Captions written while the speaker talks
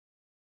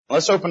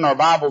Let's open our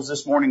Bibles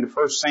this morning to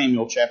 1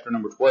 Samuel chapter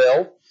number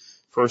 12.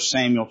 1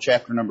 Samuel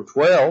chapter number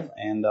 12.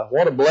 And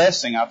what a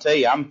blessing, I'll tell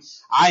you.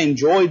 I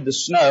enjoyed the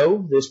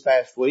snow this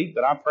past week,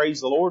 but I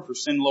praise the Lord for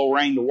sending a little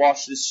rain to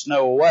wash this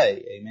snow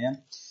away.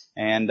 Amen.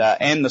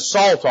 And the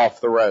salt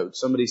off the road.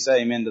 Somebody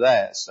say amen to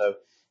that. So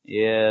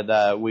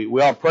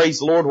we ought to praise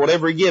the Lord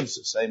whatever He gives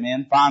us.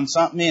 Amen. Find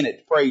something in it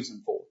to praise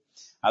Him for.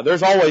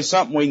 There's always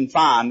something we can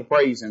find to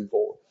praise Him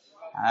for.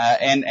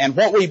 And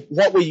what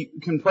we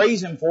can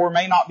praise Him for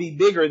may not be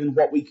bigger than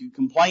what we could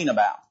complain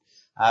about.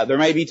 There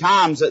may be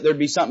times that there'd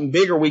be something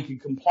bigger we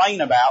could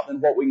complain about than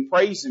what we can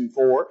praise Him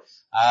for.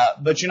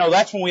 But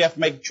that's when we have to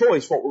make a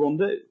choice what we're going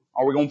to do.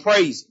 Are we going to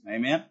praise Him?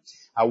 Amen.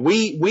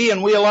 We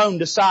alone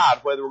decide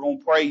whether we're going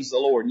to praise the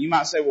Lord. And you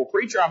might say, well,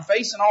 preacher, I'm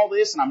facing all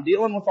this and I'm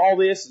dealing with all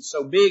this. It's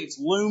so big. It's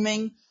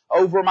looming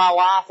over my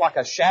life like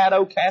a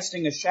shadow,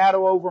 casting a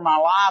shadow over my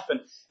life.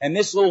 And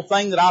this little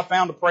thing that I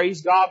found to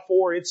praise God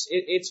for, it's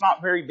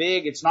not very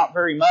big. It's not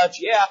very much.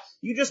 Yeah,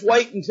 you just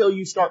wait until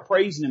you start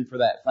praising Him for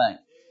that thing.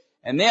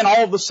 And then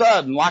all of a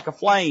sudden, like a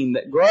flame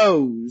that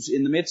grows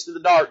in the midst of the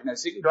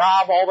darkness, it can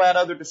drive all that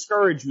other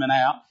discouragement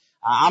out.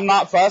 I'm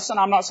not fussing.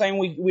 I'm not saying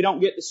we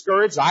don't get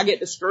discouraged. I get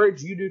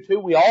discouraged. You do too.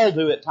 We all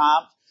do at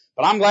times.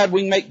 But I'm glad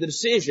we can make the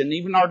decision,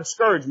 even our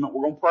discouragement,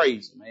 we're going to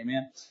praise Him.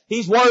 Amen.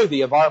 He's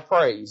worthy of our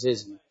praise,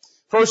 isn't He?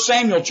 1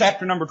 Samuel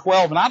chapter number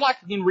 12, and I'd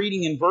like to begin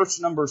reading in verse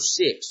number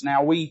 6.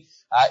 Now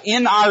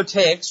in our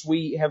text,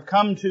 we have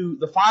come to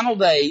the final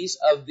days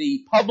of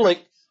the public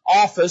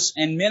office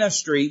and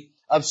ministry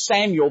of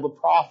Samuel the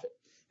prophet.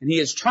 And he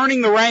is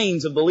turning the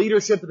reins of the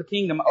leadership of the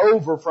kingdom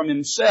over from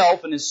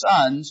himself and his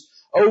sons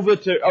over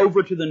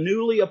to the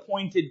newly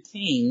appointed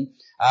king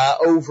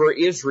over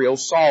Israel,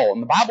 Saul.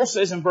 And the Bible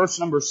says in verse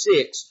number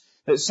 6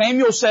 that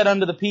Samuel said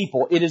unto the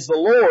people, "It is the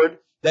Lord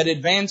that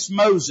advanced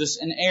Moses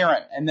and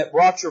Aaron, and that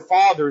brought your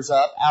fathers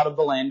up out of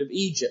the land of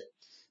Egypt.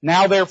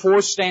 Now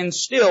therefore stand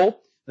still,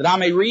 that I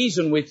may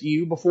reason with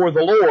you before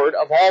the Lord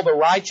of all the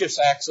righteous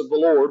acts of the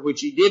Lord, which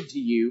He did to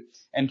you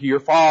and to your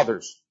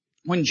fathers.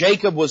 When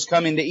Jacob was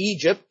come into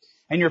Egypt,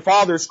 and your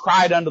fathers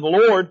cried unto the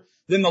Lord,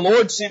 then the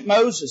Lord sent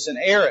Moses and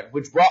Aaron,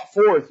 which brought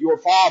forth your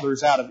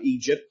fathers out of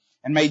Egypt,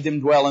 and made them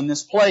dwell in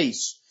this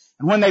place.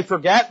 And when they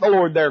forgat the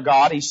Lord their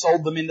God, He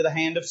sold them into the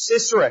hand of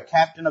Sisera,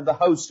 captain of the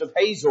host of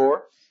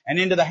Hazor, and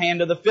into the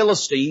hand of the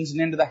Philistines, and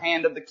into the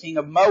hand of the king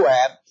of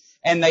Moab,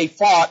 and they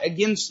fought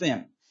against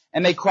them.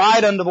 And they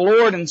cried unto the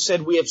Lord, and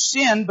said, We have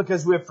sinned,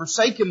 because we have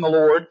forsaken the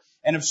Lord,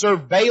 and have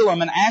served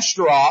Balaam and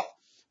Ashtaroth.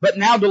 But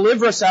now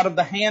deliver us out of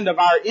the hand of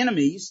our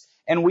enemies,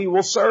 and we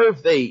will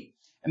serve Thee.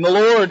 And the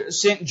Lord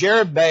sent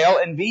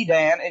Jerubbaal, and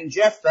Bedan, and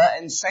Jephthah,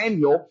 and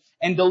Samuel,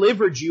 and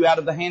delivered you out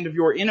of the hand of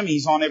your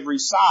enemies on every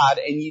side,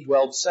 and ye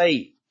dwelled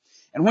safe.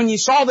 And when ye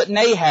saw that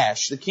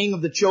Nahash, the king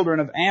of the children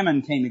of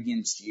Ammon, came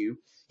against you,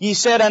 ye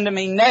said unto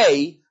me,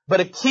 Nay, but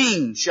a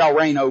king shall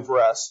reign over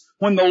us,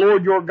 when the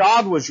Lord your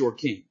God was your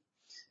king.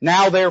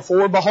 Now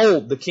therefore,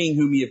 behold, the king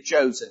whom ye have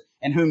chosen,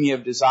 and whom ye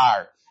have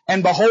desired.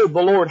 And behold,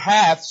 the Lord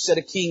hath set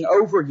a king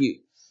over you.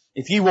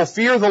 If ye will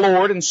fear the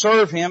Lord, and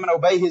serve Him, and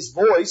obey His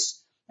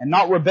voice, and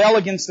not rebel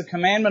against the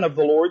commandment of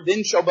the Lord,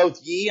 then shall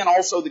both ye and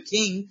also the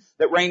king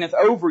that reigneth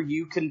over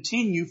you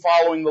continue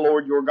following the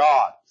Lord your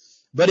God.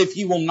 But if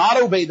ye will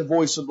not obey the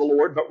voice of the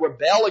Lord, but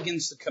rebel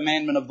against the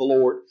commandment of the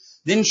Lord,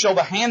 then shall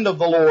the hand of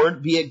the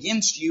Lord be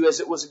against you as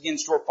it was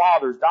against your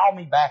fathers." Dial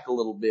me back a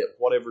little bit,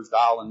 whatever's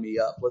dialing me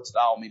up. Let's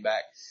dial me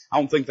back. I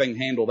don't think they can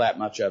handle that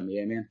much of me,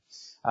 amen.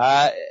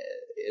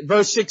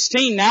 Verse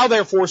 16, "Now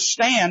therefore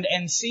stand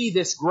and see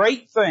this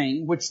great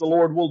thing which the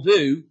Lord will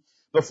do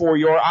before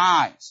your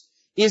eyes.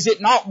 Is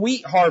it not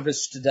wheat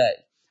harvest today?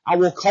 I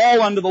will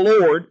call unto the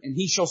Lord, and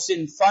He shall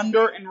send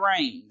thunder and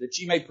rain, that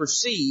ye may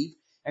perceive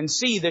and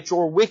see that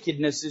your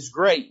wickedness is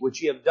great,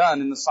 which ye have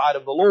done in the sight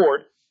of the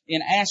Lord,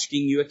 in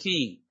asking you a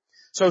king."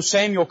 So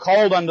Samuel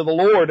called unto the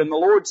Lord, and the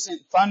Lord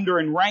sent thunder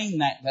and rain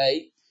that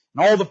day.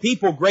 And all the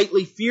people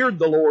greatly feared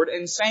the Lord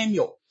and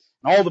Samuel.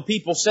 And all the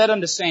people said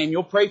unto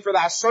Samuel, "Pray for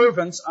thy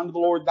servants unto the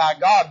Lord thy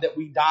God, that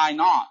we die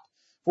not.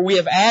 For we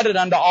have added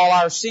unto all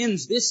our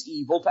sins this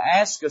evil, to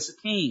ask us a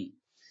king."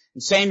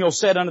 And Samuel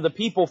said unto the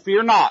people,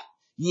 "Fear not,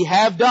 ye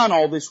have done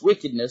all this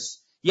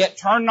wickedness, yet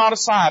turn not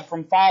aside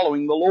from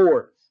following the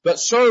Lord, but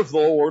serve the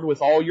Lord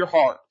with all your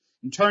heart.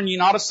 And turn ye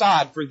not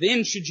aside, for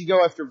then should ye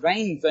go after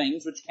vain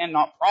things which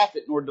cannot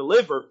profit nor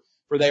deliver,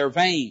 for they are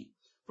vain.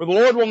 For the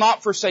Lord will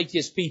not forsake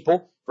His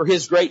people for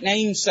His great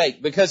name's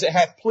sake, because it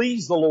hath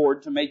pleased the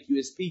Lord to make you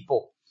His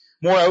people.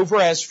 Moreover,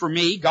 as for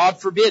me, God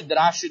forbid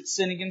that I should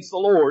sin against the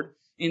Lord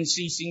in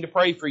ceasing to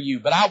pray for you,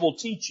 but I will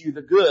teach you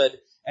the good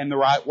and the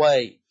right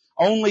way.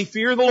 Only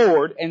fear the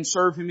Lord and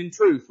serve Him in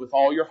truth with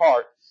all your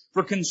heart.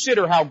 For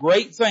consider how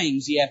great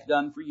things He hath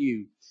done for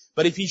you.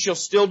 But if ye shall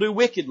still do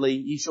wickedly,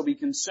 ye shall be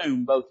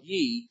consumed, both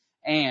ye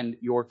and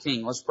your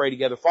king." Let's pray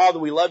together. Father,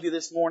 we love you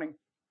this morning.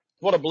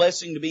 What a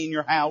blessing to be in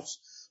your house.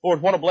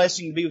 Lord, what a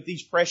blessing to be with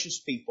these precious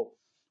people.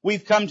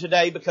 We've come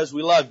today because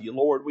we love you,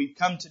 Lord. We've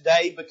come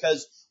today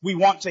because we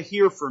want to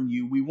hear from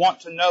you. We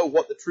want to know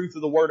what the truth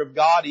of the Word of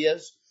God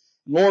is.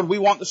 Lord, we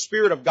want the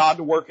Spirit of God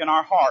to work in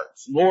our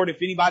hearts. Lord, if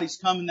anybody's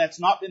coming that's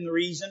not been the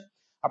reason,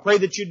 I pray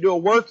that you'd do a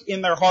work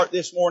in their heart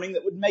this morning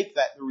that would make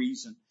that the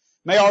reason.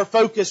 May our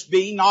focus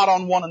be not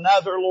on one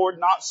another, Lord,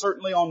 not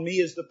certainly on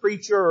me as the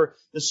preacher or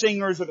the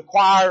singers or the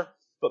choir,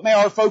 but may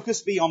our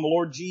focus be on the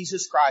Lord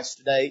Jesus Christ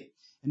today.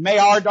 And may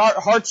our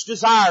heart's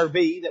desire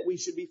be that we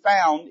should be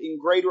found in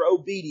greater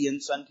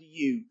obedience unto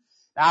you.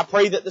 Now I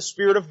pray that the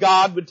Spirit of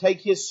God would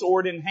take His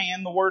sword in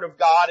hand, the Word of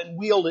God, and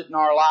wield it in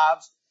our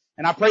lives.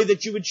 And I pray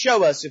that you would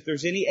show us if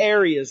there's any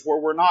areas where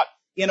we're not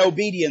in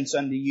obedience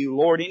unto you,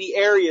 Lord, any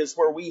areas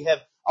where we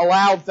have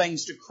allowed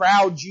things to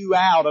crowd you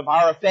out of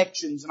our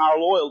affections and our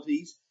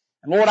loyalties.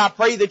 And Lord, I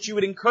pray that you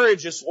would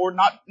encourage us, Lord,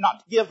 not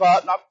to give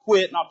up, not to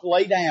quit, not to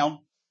lay down,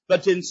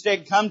 but to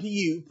instead come to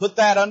you, put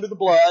that under the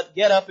blood,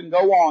 get up and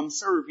go on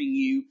serving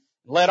you.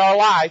 Let our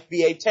life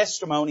be a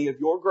testimony of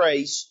your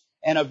grace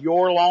and of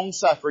your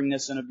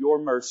long-sufferingness and of your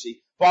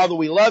mercy. Father,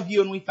 we love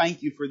you and we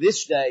thank you for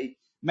this day.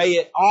 May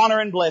it honor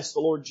and bless the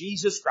Lord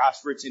Jesus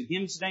Christ, for it's in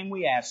His name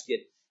we ask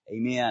it.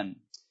 Amen.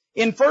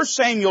 In 1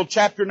 Samuel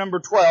chapter number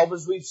 12,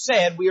 as we've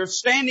said, we are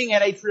standing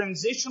at a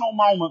transitional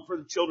moment for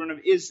the children of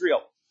Israel.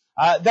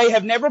 They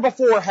have never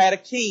before had a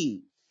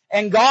king.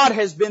 And God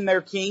has been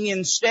their king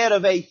instead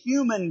of a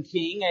human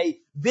king, a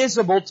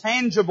visible,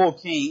 tangible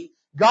king.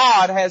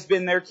 God has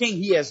been their king.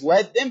 He has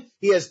led them.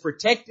 He has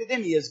protected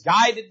them. He has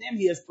guided them.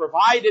 He has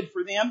provided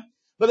for them.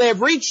 But they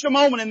have reached a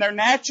moment in their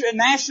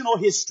national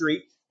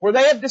history where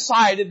they have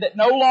decided that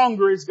no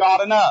longer is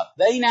God enough.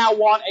 They now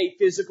want a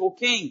physical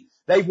king.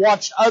 They've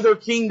watched other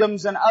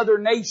kingdoms and other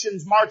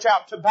nations march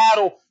out to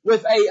battle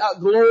with a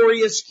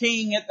glorious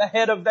king at the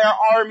head of their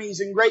armies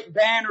and great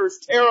banners,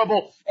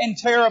 terrible and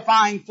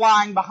terrifying,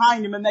 flying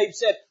behind him. And they've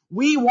said,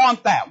 we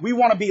want that. We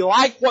want to be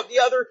like what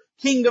the other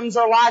kingdoms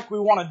are like. We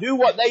want to do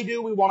what they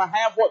do. We want to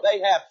have what they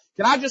have.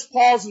 Can I just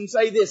pause and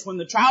say this? When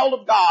the child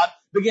of God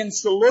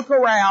begins to look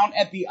around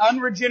at the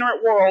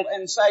unregenerate world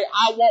and say,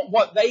 I want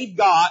what they've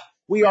got,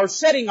 we are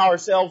setting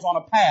ourselves on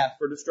a path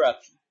for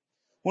destruction.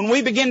 When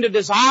we begin to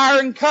desire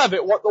and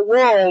covet what the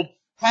world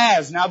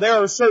has. Now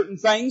there are certain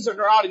things that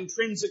are not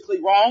intrinsically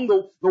wrong.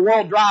 The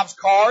world drives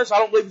cars. I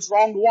don't believe it's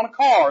wrong to want a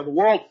car. The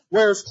world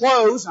wears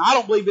clothes. And I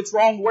don't believe it's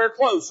wrong to wear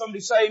clothes.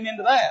 Somebody say amen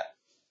to that.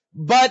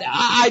 But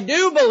I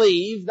do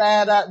believe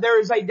that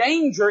there is a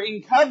danger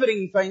in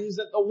coveting things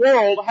that the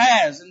world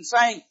has and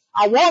saying,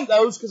 I want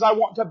those because I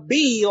want to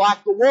be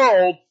like the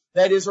world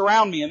that is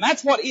around me. And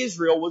that's what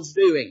Israel was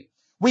doing.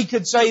 We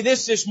could say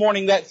this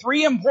morning, that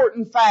three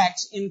important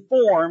facts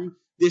inform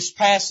this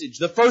passage.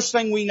 The first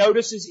thing we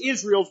notice is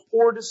Israel's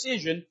poor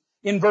decision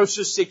in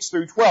verses 6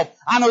 through 12.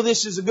 I know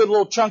this is a good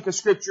little chunk of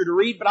scripture to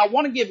read, but I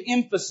want to give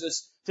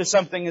emphasis to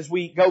something as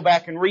we go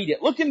back and read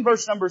it. Look in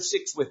verse number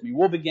 6 with me.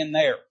 We'll begin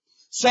there.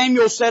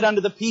 Samuel said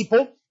unto the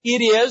people,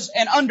 it is,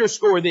 and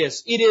underscore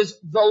this, it is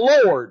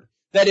the Lord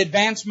that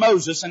advanced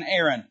Moses and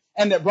Aaron,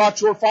 and that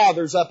brought your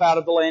fathers up out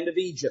of the land of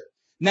Egypt.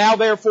 Now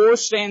therefore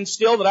stand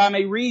still, that I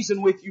may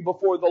reason with you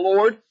before the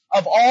Lord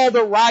of all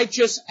the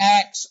righteous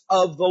acts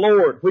of the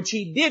Lord, which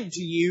He did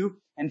to you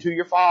and to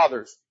your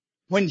fathers.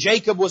 When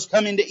Jacob was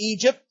come into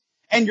Egypt,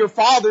 and your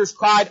fathers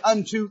cried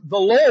unto the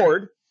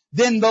Lord,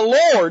 then the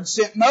Lord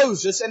sent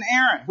Moses and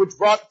Aaron, which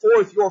brought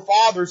forth your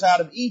fathers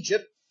out of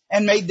Egypt,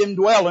 and made them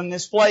dwell in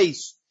this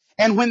place.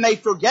 And when they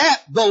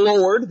forgat the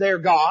Lord their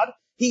God,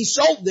 He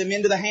sold them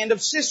into the hand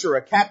of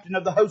Sisera, captain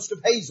of the host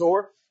of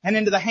Hazor, and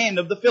into the hand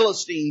of the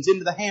Philistines,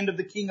 into the hand of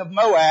the king of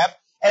Moab,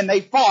 and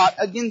they fought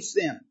against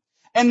them.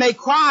 And they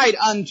cried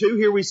unto,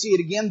 here we see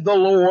it again, the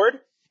Lord,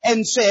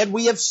 and said,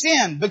 we have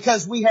sinned,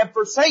 because we have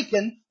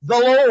forsaken the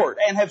Lord,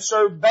 and have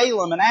served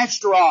Balaam and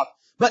Ashtaroth.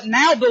 But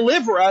now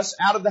deliver us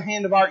out of the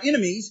hand of our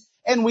enemies,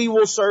 and we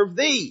will serve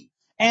thee.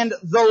 And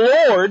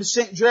the Lord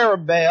sent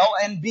Jerubbaal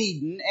and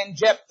Bedan and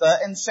Jephthah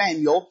and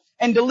Samuel,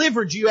 and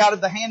delivered you out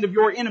of the hand of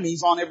your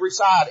enemies on every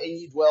side, and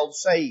ye dwelled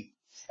safe.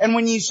 And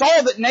when ye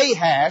saw that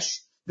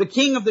Nahash, the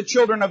king of the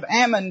children of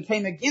Ammon,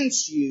 came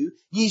against you,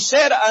 ye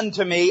said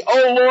unto me,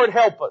 O Lord,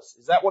 help us.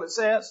 Is that what it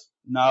says?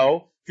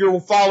 No. If you're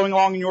following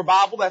along in your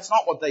Bible, that's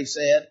not what they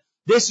said.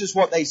 This is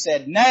what they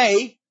said.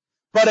 Nay,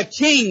 but a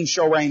king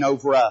shall reign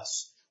over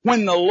us,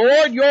 when the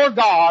Lord your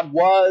God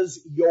was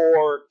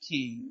your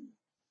king.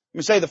 Let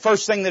me say the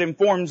first thing that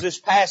informs this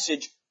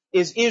passage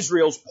is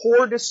Israel's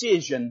poor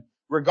decision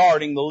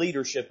regarding the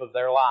leadership of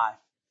their life.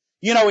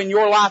 You know, in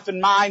your life and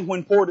mine,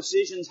 when poor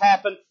decisions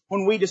happen,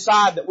 when we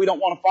decide that we don't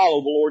want to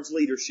follow the Lord's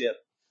leadership,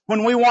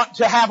 when we want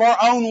to have our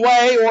own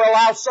way or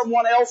allow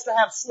someone else to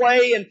have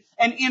sway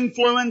and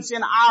influence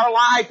in our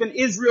life, and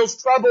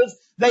Israel's troubles,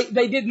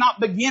 they did not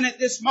begin at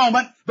this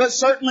moment, but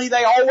certainly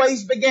they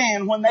always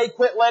began when they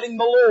quit letting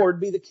the Lord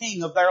be the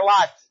king of their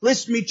life.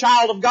 Listen to me,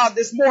 child of God,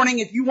 this morning,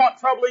 if you want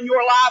trouble in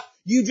your life,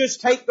 you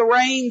just take the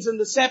reins and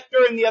the scepter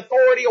and the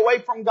authority away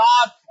from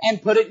God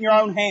and put it in your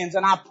own hands.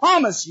 And I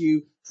promise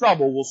you,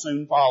 trouble will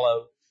soon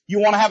follow. You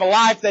want to have a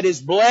life that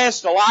is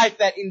blessed, a life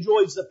that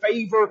enjoys the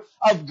favor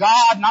of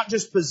God, not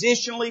just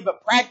positionally,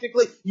 but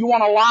practically. You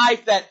want a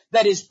life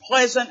that is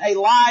pleasant, a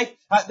life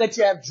that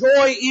you have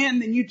joy in.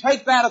 Then you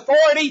take that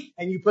authority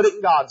and you put it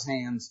in God's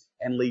hands.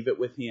 and leave it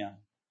with Him.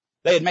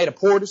 They had made a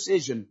poor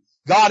decision.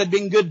 God had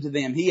been good to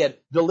them. He had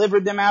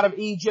delivered them out of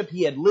Egypt.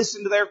 He had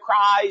listened to their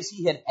cries.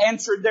 He had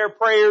answered their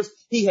prayers.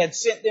 He had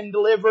sent them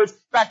deliverers. In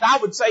fact, I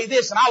would say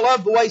this, and I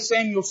love the way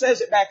Samuel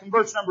says it back in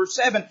verse number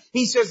 7.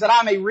 He says that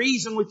I may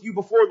reason with you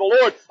before the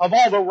Lord of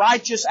all the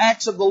righteous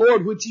acts of the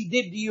Lord which He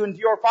did to you and to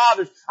your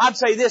fathers. I'd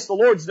say this, the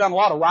Lord's done a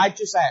lot of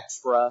righteous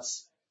acts for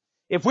us.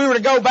 If we were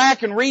to go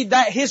back and read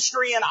that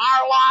history in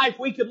our life,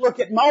 we could look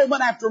at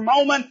moment after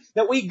moment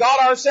that we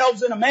got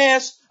ourselves in a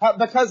mess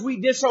because we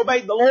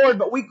disobeyed the Lord,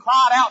 but we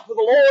cried out to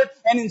the Lord,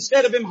 and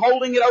instead of Him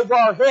holding it over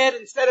our head,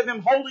 instead of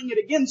Him holding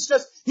it against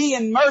us, He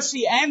in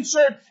mercy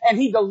answered, and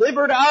He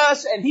delivered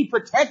us, and He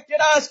protected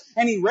us,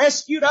 and He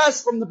rescued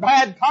us from the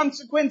bad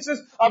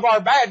consequences of our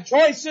bad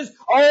choices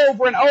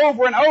over and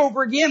over and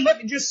over again.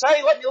 Let me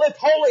lift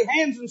holy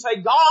hands and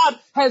say, God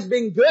has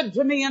been good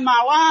to me in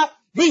my life.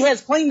 He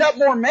has cleaned up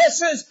more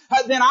messes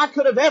than I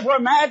could have ever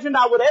imagined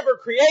I would ever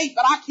create,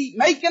 but I keep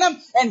making them,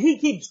 and He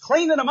keeps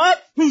cleaning them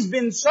up. He's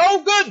been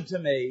so good to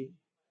me.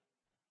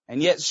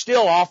 And yet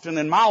still often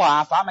in my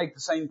life, I make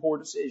the same poor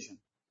decision.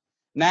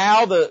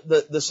 Now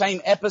the same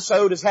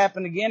episode has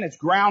happened again. It's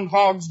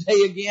Groundhog's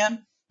Day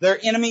again. Their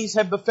enemies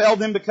have befell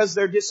them because of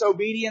their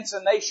disobedience,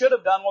 and they should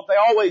have done what they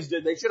always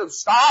did. They should have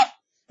stopped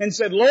and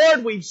said,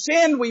 Lord, we've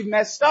sinned, we've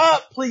messed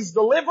up, please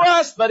deliver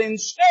us. But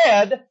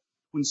instead,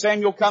 when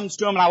Samuel comes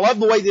to him, and I love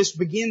the way this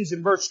begins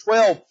in verse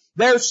 12,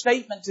 their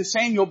statement to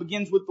Samuel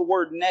begins with the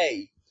word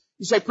nay.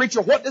 You say,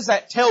 preacher, what does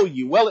that tell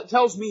you? Well, it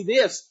tells me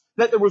this,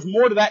 that there was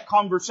more to that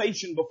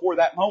conversation before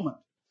that moment.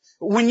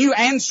 When you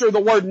answer the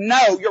word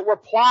no, you're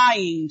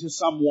replying to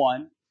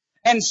someone.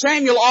 And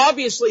Samuel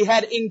obviously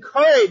had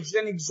encouraged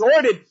and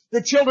exhorted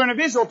the children of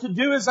Israel to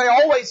do as they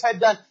always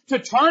had done, to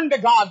turn to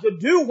God, to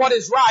do what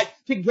is right,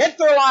 to get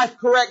their life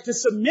correct, to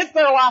submit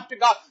their life to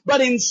God.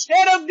 But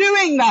instead of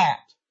doing that,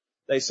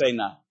 they say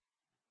no.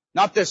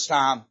 Not this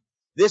time.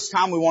 This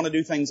time we want to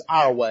do things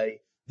our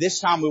way. This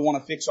time we want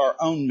to fix our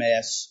own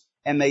mess.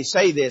 And they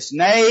say this,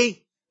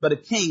 nay, but a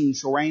king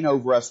shall reign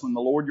over us when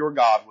the Lord your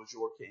God was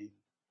your king.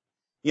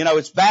 You know,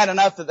 it's bad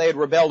enough that they had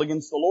rebelled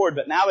against the Lord,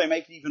 but now they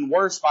make it even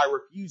worse by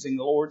refusing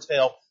the Lord's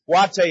help.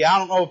 Well, I tell you, I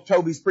don't know if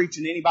Toby's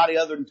preaching to anybody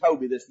other than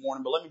Toby this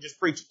morning, but let me just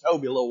preach to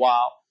Toby a little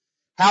while.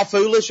 How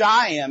foolish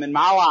I am in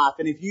my life.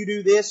 And if you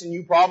do this, and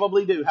you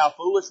probably do, how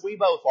foolish we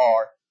both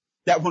are,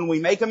 that when we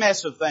make a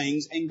mess of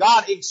things and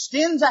God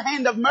extends a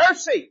hand of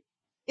mercy,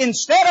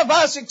 instead of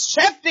us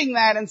accepting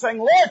that and saying,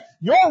 Lord,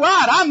 you're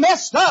right, I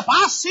messed up,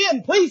 I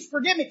sinned, please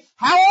forgive me.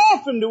 How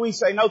often do we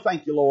say, no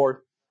thank you, Lord,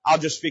 I'll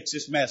just fix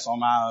this mess on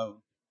my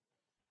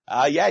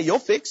own. Yeah, you'll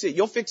fix it.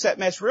 You'll fix that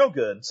mess real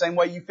good. Same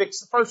way you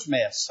fixed the first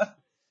mess.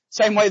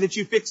 Same way that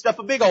you fixed up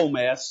a big old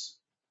mess.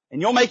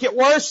 And you'll make it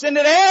worse than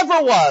it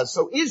ever was.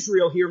 So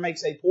Israel here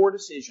makes a poor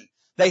decision.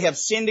 They have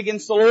sinned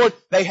against the Lord.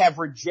 They have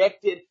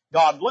rejected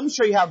God. Let me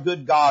show you how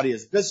good God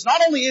is. Because it's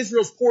not only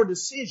Israel's poor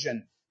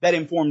decision that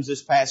informs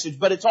this passage,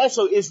 but it's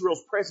also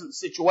Israel's present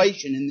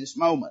situation in this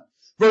moment.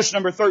 Verse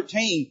number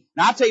 13.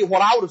 Now I'll tell you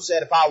what I would have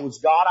said if I was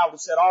God. I would have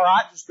said, all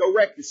right, just go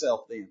wreck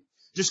yourself then.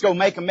 Just go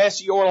make a mess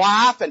of your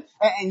life and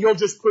you'll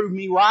just prove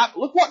me right.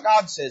 Look what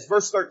God says.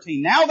 Verse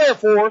 13. Now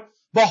therefore,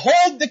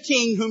 behold the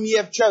king whom ye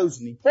have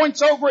chosen. He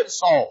points over at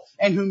Saul,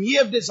 and whom ye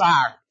have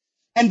desired.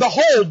 And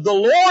behold, the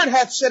Lord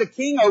hath set a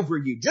king over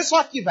you, just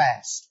like you've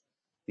asked.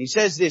 He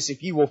says this,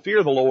 if ye will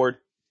fear the Lord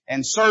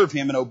and serve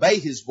Him and obey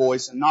His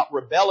voice and not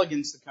rebel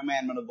against the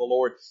commandment of the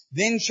Lord,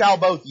 then shall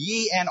both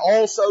ye and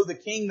also the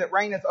king that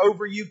reigneth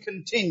over you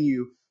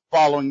continue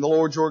following the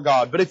Lord your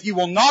God. But if you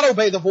will not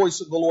obey the voice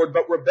of the Lord,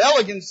 but rebel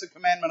against the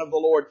commandment of the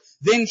Lord,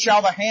 then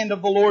shall the hand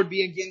of the Lord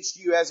be against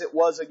you as it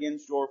was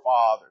against your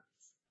fathers.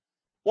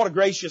 What a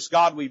gracious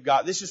God we've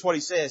got. This is what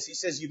He says. He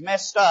says, you've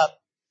messed up,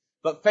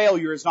 but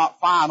failure is not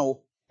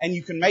final, and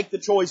you can make the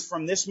choice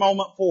from this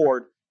moment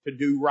forward to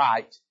do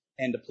right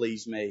and to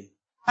please me.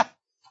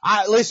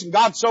 Listen,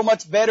 God's so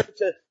much better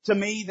to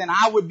me than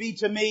I would be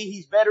to me.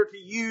 He's better to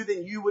you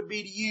than you would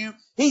be to you.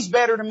 He's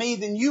better to me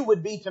than you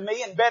would be to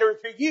me, and better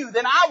to you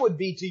than I would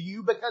be to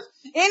you, because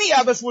any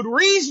of us would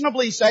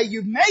reasonably say,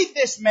 you've made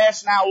this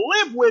mess, now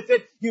live with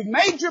it. You've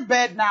made your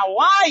bed, now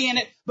lie in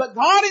it. But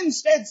God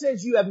instead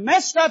says, you have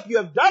messed up, you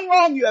have done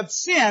wrong, you have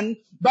sinned,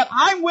 but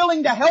I'm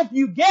willing to help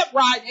you get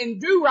right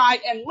and do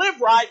right and live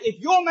right if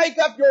you'll make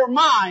up your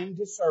mind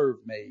to serve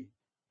me.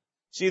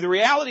 See, the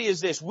reality is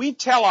this, we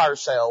tell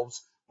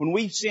ourselves, when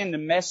we've sinned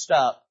and messed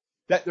up,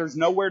 that there's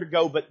nowhere to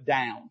go but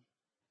down.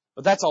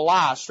 But that's a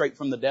lie straight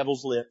from the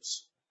devil's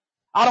lips.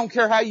 I don't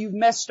care how you've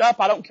messed up.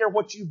 I don't care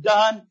what you've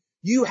done.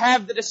 You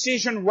have the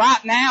decision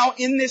right now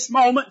in this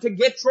moment to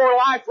get your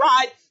life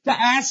right, to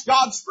ask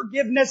God's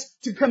forgiveness,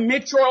 to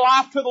commit your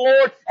life to the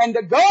Lord, and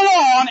to go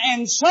on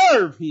and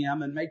serve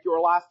Him and make your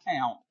life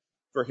count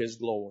for His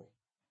glory.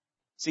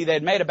 See, they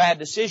had made a bad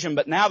decision,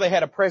 but now they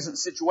had a present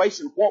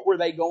situation. What were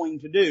they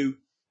going to do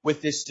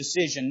with this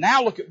decision?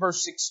 Now look at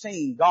verse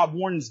 16. God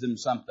warns them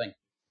something.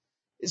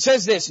 It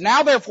says this,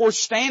 now therefore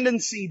stand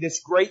and see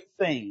this great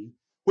thing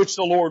which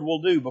the Lord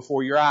will do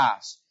before your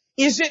eyes.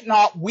 Is it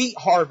not wheat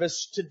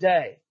harvest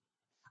today?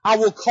 I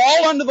will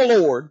call unto the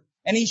Lord,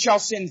 And He shall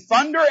send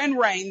thunder and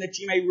rain, that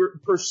ye may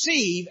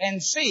perceive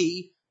and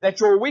see that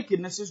your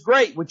wickedness is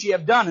great, which ye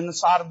have done in the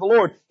sight of the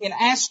Lord, in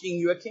asking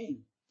you a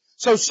king.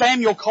 So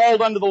Samuel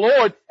called unto the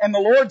Lord, and the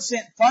Lord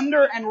sent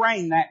thunder and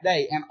rain that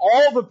day, and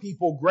all the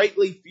people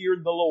greatly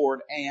feared the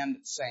Lord and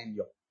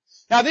Samuel.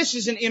 Now this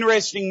is an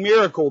interesting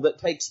miracle that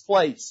takes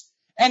place.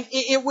 And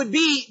it would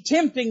be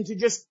tempting to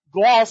just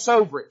gloss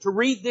over it, to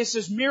read this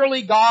as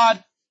merely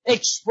God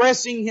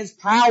expressing His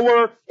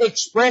power,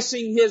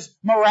 expressing His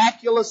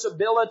miraculous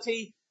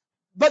ability.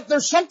 But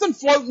there's something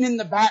floating in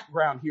the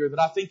background here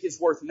that I think is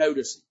worth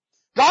noticing.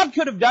 God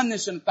could have done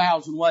this in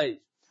 1,000 ways.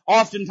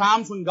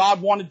 Oftentimes when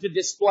God wanted to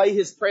display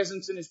His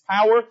presence and His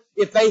power,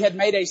 if they had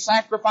made a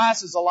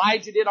sacrifice as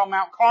Elijah did on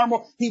Mount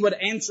Carmel, He would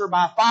answer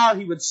by fire.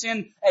 He would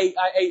send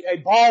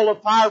a ball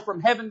of fire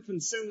from heaven,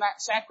 consume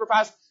that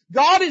sacrifice.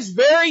 God is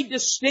very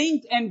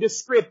distinct and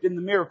descriptive in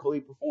the miracle He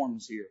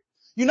performs here.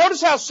 You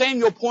notice how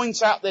Samuel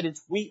points out that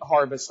it's wheat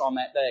harvest on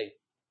that day.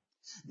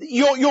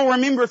 You'll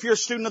remember if you're a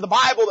student of the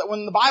Bible that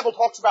when the Bible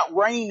talks about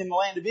rain in the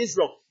land of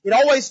Israel, it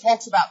always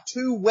talks about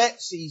 2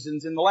 wet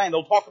seasons in the land.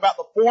 It'll talk about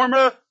the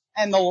former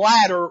and the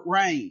latter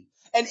rain.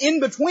 And in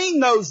between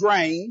those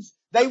rains,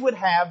 they would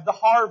have the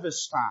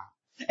harvest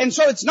time. And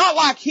so it's not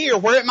like here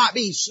where it might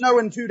be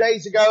snowing 2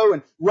 days ago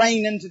and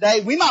raining today.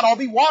 We might all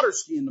be water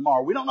skiing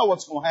tomorrow. We don't know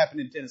what's going to happen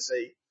in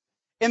Tennessee.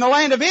 In the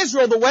land of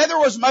Israel, the weather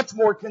was much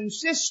more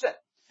consistent.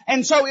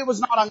 And so it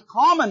was not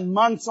uncommon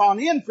months on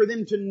end for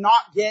them to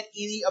not get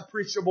any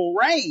appreciable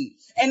rain.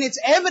 And it's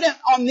evident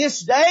on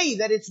this day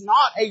that it's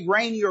not a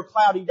rainy or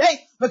cloudy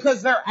day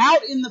because they're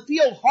out in the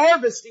field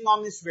harvesting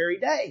on this very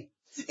day.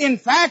 In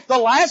fact, the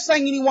last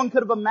thing anyone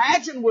could have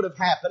imagined would have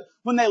happened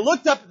when they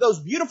looked up at those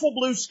beautiful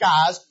blue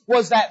skies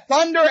was that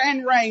thunder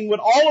and rain would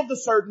all of a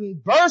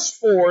sudden burst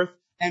forth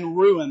and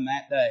ruin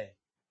that day.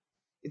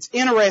 It's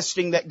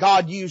interesting that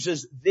God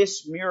uses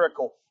this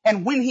miracle.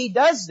 And when He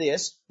does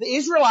this, the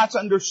Israelites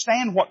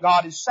understand what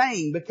God is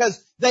saying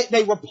because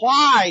they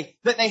reply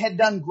that they had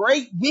done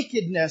great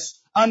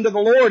wickedness unto the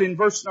Lord in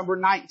verse number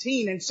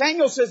 19. And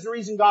Samuel says the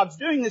reason God's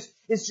doing this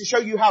is to show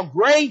you how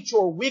great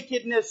your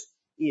wickedness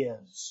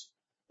is.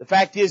 The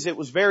fact is it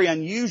was very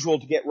unusual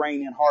to get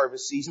rain in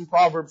harvest season.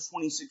 Proverbs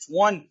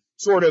 26:1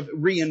 sort of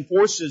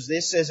reinforces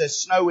this, says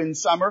as snow in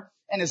summer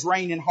and as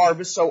rain in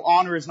harvest, so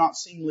honor is not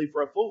seemly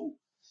for a fool.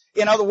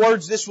 In other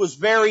words, this was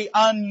very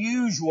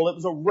unusual. It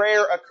was a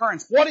rare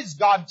occurrence. What is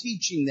God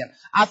teaching them?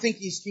 I think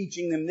He's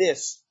teaching them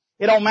this.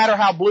 It don't matter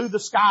how blue the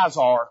skies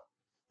are.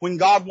 When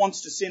God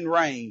wants to send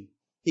rain,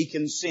 He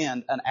can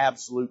send an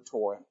absolute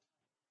torrent.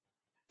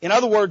 In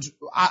other words,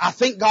 I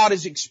think God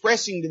is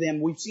expressing to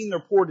them, we've seen their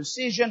poor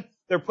decision,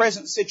 their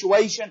present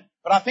situation,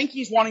 but I think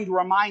He's wanting to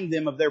remind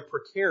them of their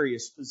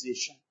precarious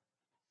position.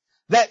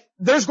 That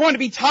there's going to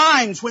be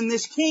times when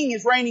this king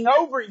is reigning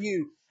over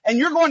you, and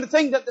you're going to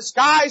think that the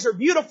skies are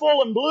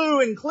beautiful and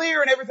blue and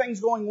clear and everything's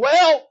going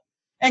well.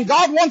 And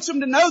God wants them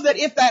to know that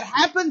if that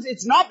happens,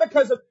 it's not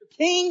because of the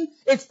king,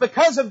 it's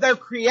because of their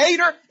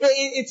creator,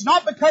 it's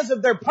not because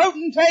of their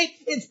potentate,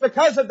 it's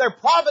because of their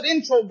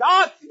providential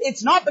God,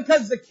 it's not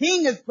because the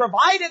king has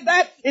provided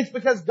that, it's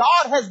because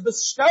God has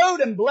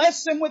bestowed and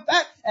blessed them with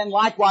that. And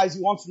likewise,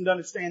 He wants them to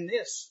understand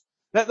this,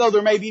 that though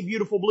there may be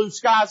beautiful blue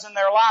skies in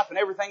their life and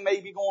everything may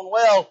be going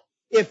well,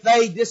 if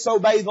they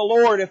disobey the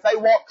Lord, if they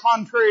walk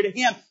contrary to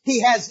Him,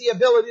 He has the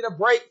ability to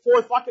break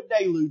forth like a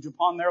deluge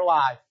upon their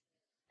life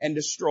and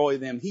destroy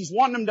them. He's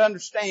wanting them to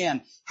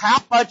understand how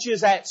much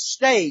is at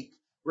stake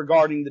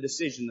regarding the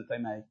decision that they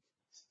make.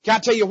 Can I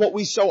tell you what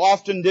we so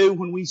often do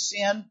when we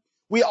sin?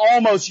 We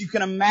almost, you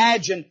can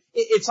imagine,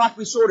 it's like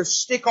we sort of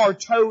stick our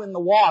toe in the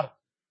water.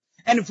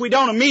 And if we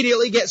don't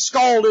immediately get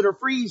scalded or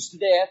freeze to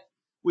death,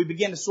 we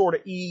begin to sort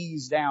of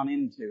ease down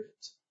into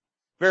it.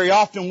 Very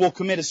often we'll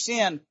commit a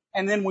sin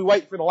and then we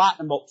wait for the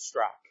lightning bolt to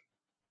strike.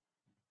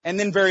 And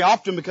then very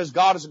often, because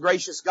God is a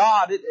gracious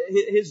God,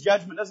 His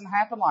judgment doesn't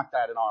happen like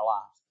that in our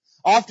lives.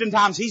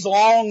 Oftentimes He's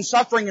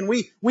long-suffering and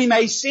we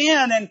may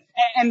sin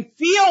and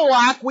feel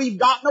like we've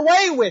gotten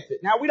away with it.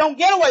 Now we don't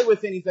get away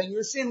with anything.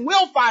 Your sin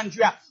will find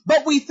you out.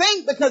 But we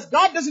think because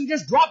God doesn't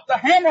just drop the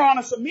hammer on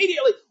us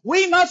immediately,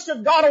 we must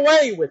have got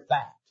away with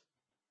that.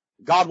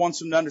 God wants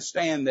them to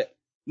understand that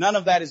none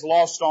of that is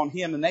lost on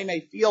Him, and they may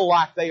feel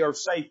like they are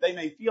safe. They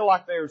may feel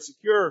like they are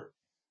secure.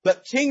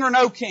 But king or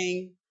no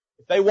king,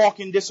 if they walk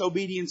in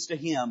disobedience to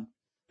Him,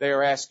 they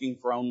are asking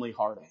for only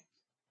heartache.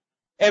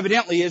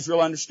 Evidently,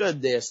 Israel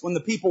understood this. When the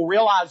people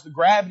realized the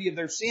gravity of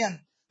their sin,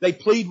 they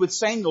plead with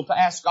Samuel to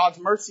ask God's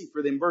mercy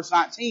for them. Verse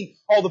 19,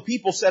 all the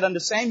people said unto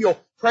Samuel,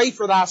 pray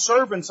for thy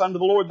servants unto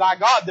the Lord thy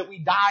God, that we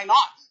die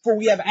not. For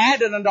we have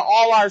added unto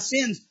all our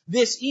sins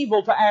this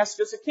evil to ask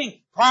us a king.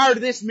 Prior to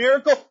this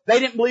miracle, they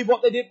didn't believe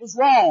what they did was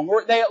wrong,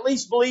 or they at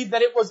least believed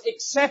that it was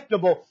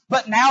acceptable.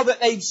 But now that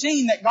they've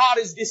seen that God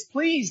is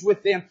displeased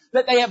with them,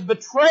 that they have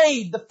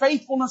betrayed the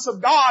faithfulness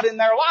of God in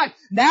their life,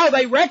 now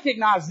they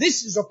recognize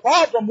this is a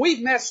problem.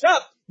 We've messed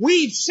up.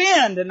 We've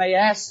sinned. And they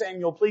ask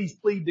Samuel, please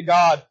plead to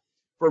God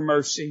for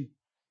mercy.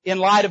 In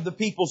light of the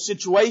people's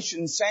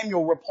situation,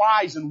 Samuel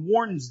replies and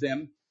warns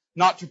them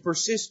not to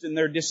persist in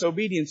their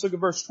disobedience. Look at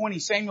verse 20.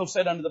 Samuel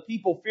said unto the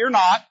people, Fear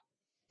not,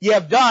 ye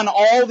have done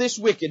all this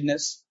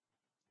wickedness,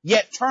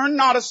 yet turn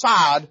not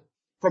aside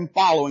from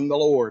following the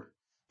Lord,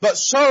 but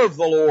serve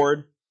the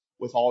Lord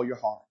with all your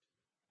heart.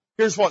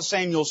 Here's what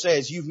Samuel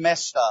says. You've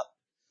messed up.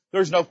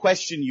 There's no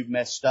question you've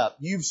messed up.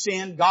 You've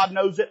sinned. God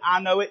knows it.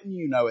 I know it. And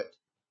you know it.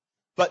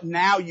 But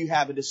now you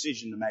have a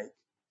decision to make.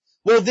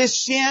 Will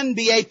this sin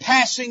be a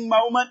passing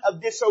moment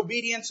of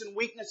disobedience and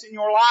weakness in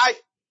your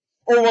life?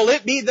 Or will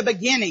it be the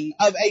beginning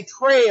of a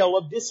trail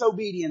of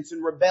disobedience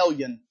and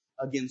rebellion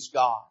against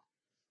God?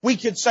 We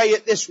could say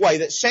it this way,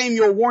 that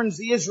Samuel warns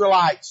the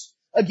Israelites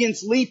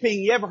against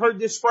leaping, you ever heard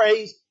this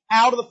phrase,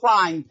 out of the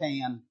frying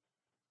pan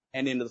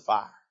and into the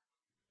fire.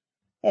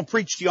 I want to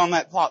preach to you on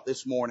that thought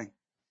this morning.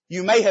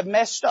 You may have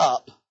messed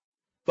up,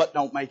 but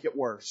don't make it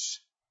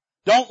worse.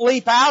 Don't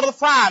leap out of the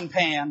frying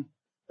pan,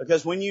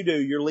 because when you do,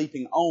 you're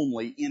leaping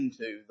only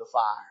into the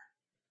fire.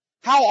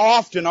 How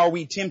often are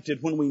we tempted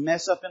when we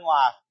mess up in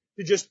life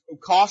to just throw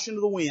caution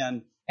to the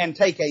wind and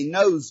take a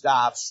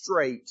nosedive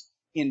straight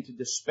into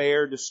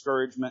despair,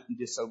 discouragement, and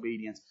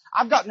disobedience?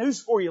 I've got news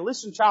for you.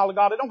 Listen, child of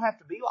God, it don't have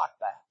to be like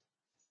that.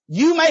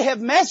 You may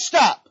have messed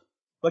up,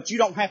 but you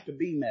don't have to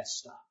be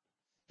messed up.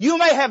 You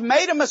may have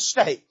made a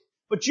mistake,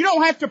 but you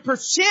don't have to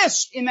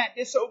persist in that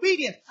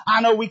disobedience.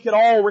 I know we could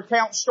all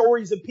recount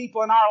stories of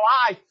people in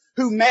our life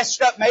who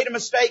messed up, made a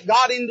mistake,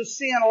 got into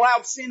sin,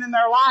 allowed sin in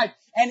their life,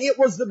 and it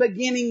was the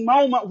beginning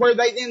moment where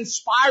they then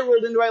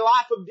spiraled into a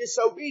life of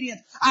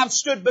disobedience. I've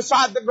stood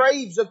beside the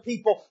graves of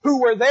people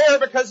who were there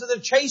because of the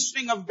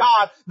chastening of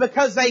God,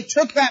 because they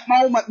took that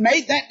moment,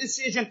 made that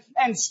decision,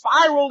 and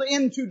spiraled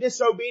into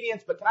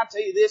disobedience. But can I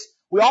tell you this?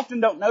 We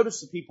often don't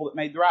notice the people that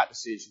made the right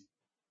decision.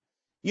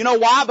 You know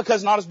why?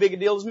 Because not as big a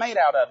deal is made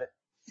out of it.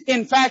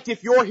 In fact,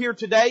 if you're here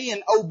today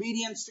in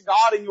obedience to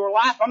God in your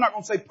life, I'm not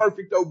going to say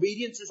perfect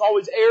obedience. There's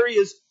always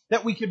areas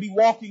that we could be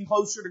walking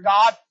closer to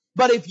God.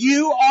 But if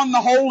you, on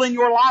the whole in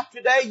your life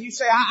today, you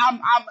say, I'm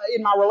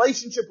in my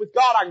relationship with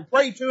God, I can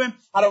pray to Him.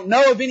 I don't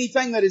know of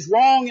anything that is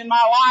wrong in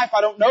my life.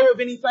 I don't know of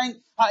anything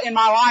in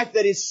my life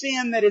that is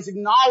sin, that is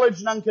acknowledged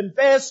and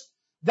unconfessed.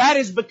 That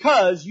is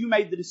because you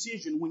made the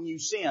decision when you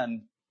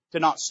sinned to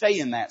not stay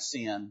in that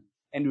sin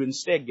and to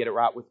instead get it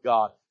right with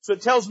God. So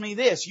it tells me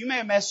this, you may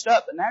have messed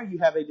up, but now you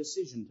have a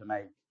decision to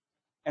make.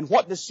 And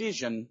what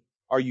decision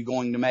are you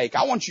going to make?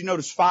 I want you to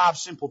notice 5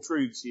 simple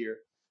truths here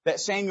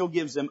that Samuel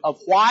gives them of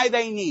why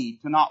they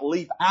need to not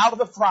leap out of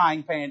the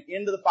frying pan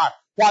into the fire,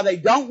 why they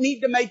don't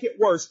need to make it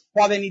worse,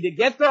 why they need to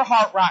get their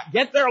heart right,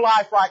 get their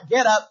life right,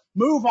 get up,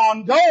 move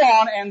on, go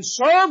on, and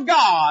serve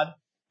God,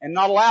 and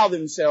not allow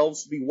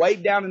themselves to be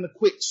weighed down in the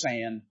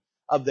quicksand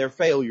of their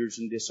failures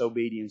and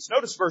disobedience.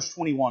 Notice verse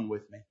 21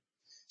 with me.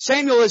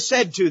 Samuel has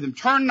said to them,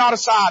 turn not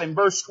aside in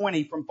verse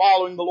 20 from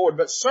following the Lord,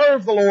 but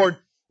serve the Lord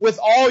with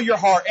all your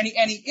heart. And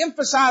he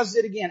emphasizes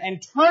it again.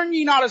 And turn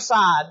ye not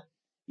aside.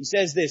 He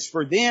says this,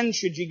 for then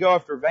should ye go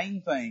after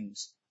vain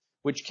things,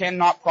 which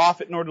cannot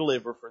profit nor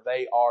deliver, for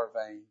they are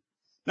vain.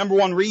 Number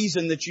one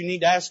reason that you need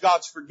to ask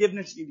God's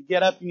forgiveness, you need to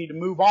get up, you need to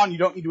move on. You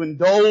don't need to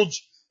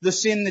indulge the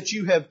sin that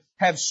you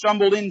have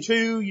stumbled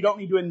into. You don't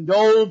need to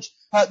indulge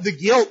the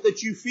guilt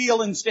that you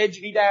feel. Instead,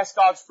 you need to ask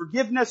God's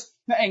forgiveness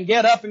and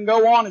get up and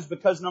go on, is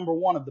because number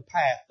one of the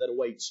path that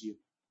awaits you.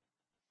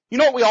 You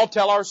know what we all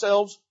tell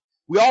ourselves?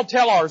 We all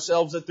tell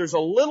ourselves that there's a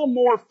little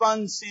more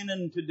fun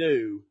sinning to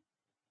do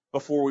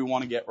before we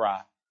want to get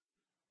right.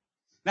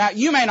 Now,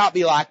 you may not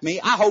be like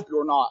me. I hope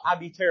you're not. I'd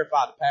be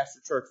terrified to pastor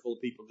a church full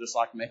of people just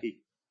like me.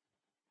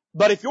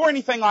 But if you're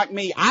anything like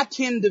me, I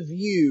tend to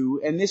view,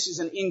 and this is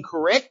an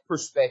incorrect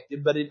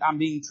perspective, but I'm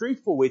being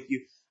truthful with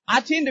you,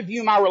 I tend to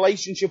view my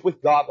relationship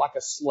with God like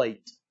a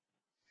slate.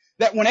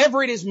 That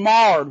whenever it is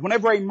marred,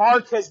 whenever a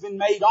mark has been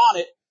made on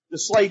it, the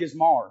slate is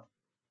marred.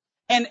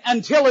 And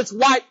until it's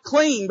wiped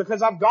clean,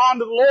 because I've gone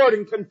to the Lord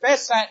and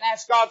confessed that and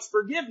asked God's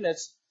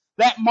forgiveness,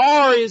 that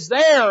mar is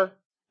there.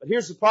 But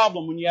here's the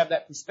problem when you have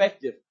that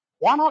perspective.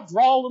 Why not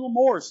draw a little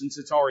more since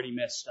it's already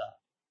messed up?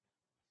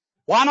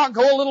 Why not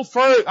go a little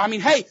further? I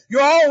mean, hey,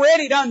 you're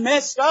already done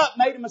messed up,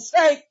 made a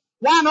mistake.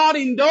 Why not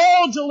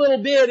indulge a little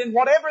bit in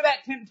whatever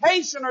that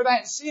temptation or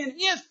that sin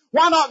is?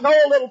 Why not go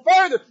a little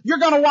further? You're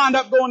going to wind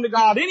up going to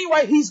God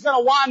anyway. He's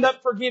going to wind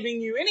up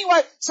forgiving you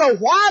anyway. So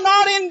why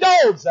not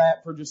indulge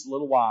that for just a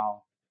little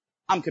while?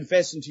 I'm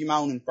confessing to you my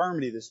own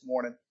infirmity this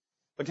morning.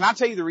 But can I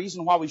tell you the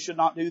reason why we should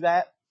not do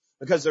that?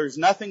 Because there's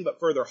nothing but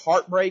further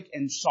heartbreak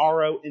and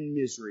sorrow and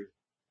misery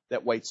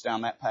that waits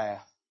down that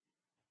path.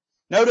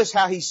 Notice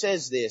how he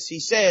says this.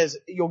 He says,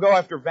 you'll go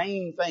after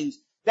vain things.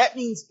 That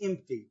means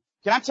empty.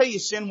 Can I tell you,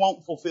 sin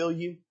won't fulfill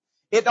you?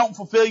 It don't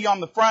fulfill you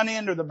on the front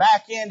end or the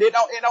back end. It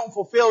don't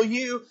fulfill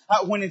you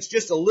when it's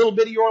just a little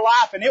bit of your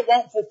life, and it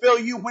won't fulfill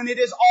you when it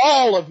is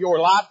all of your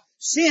life.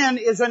 Sin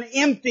is an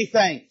empty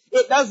thing.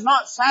 It does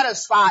not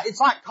satisfy. It's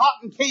like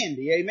cotton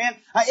candy, amen?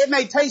 It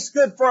may taste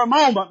good for a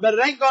moment, but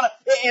it ain't gonna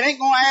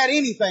add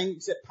anything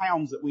except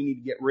pounds that we need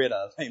to get rid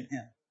of,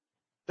 amen?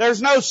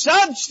 There's no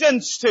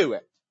substance to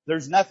it.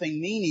 There's nothing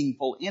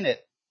meaningful in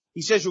it.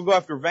 He says you'll go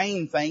after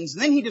vain things.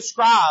 And then he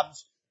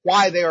describes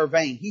why they are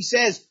vain. He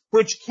says,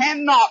 which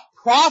cannot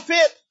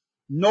profit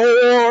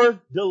nor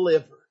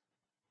deliver.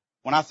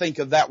 When I think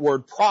of that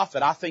word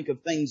profit, I think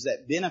of things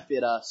that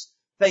benefit us,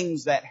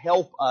 things that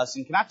help us.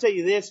 And can I tell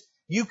you this?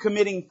 You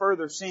committing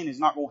further sin is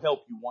not going to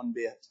help you one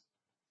bit.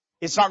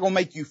 It's not going to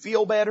make you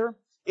feel better.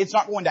 It's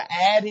not going to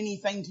add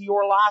anything to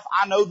your life.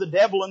 I know the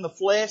devil and the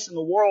flesh and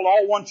the world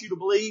all want you to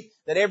believe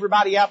that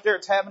everybody out there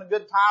that's having a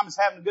good time is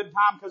having a good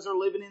time because they're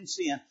living in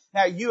sin.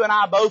 Now, you and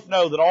I both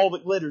know that all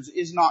that glitters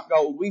is not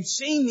gold. We've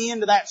seen the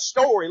end of that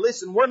story.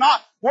 Listen, we're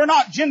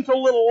not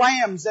gentle little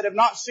lambs that have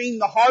not seen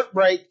the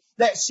heartbreak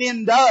that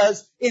sin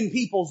does in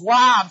people's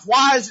lives.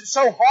 Why is it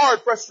so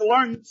hard for us to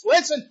learn this?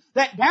 Listen,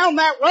 that down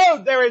that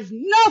road there is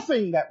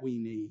nothing that we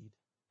need.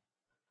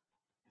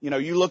 You know,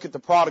 you look at the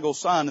prodigal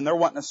son and there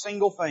wasn't a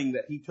single thing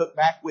that he took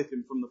back with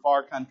him from the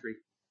far country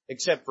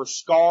except for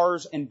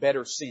scars and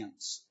better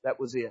sense. That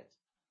was it.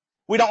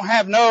 We don't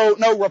have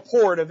no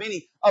report of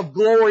any of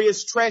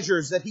glorious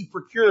treasures that he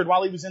procured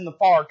while he was in the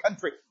far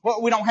country.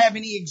 We don't have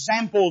any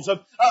examples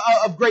of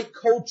great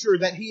culture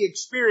that he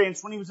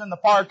experienced when he was in the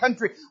far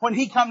country. When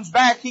he comes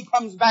back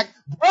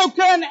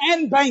broken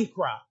and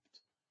bankrupt.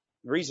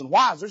 The reason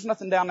why is there's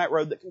nothing down that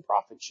road that can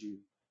profit you.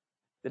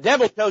 The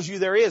devil tells you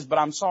there is, but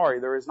I'm sorry,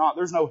 there is not.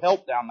 There's no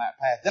help down that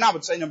path. Then I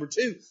would say number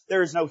 2,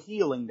 there is no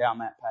healing down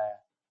that path.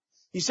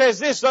 He says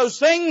this, those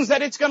things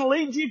that it's going to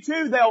lead you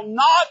to, they'll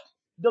not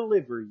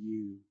deliver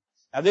you.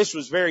 Now this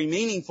was very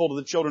meaningful to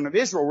the children of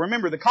Israel.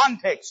 Remember the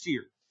context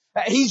here.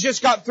 He's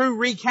just got through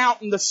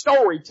recounting the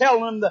story,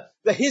 telling them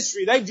the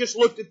history. They've just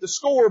looked at the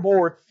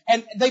scoreboard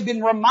and they've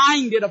been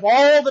reminded of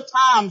all the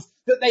times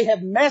that they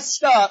have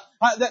messed up,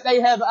 that they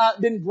have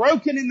been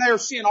broken in their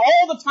sin,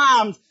 all the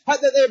times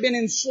that they have been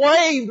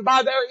enslaved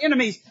by their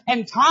enemies.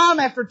 And time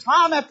after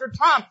time after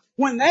time,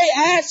 when they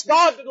asked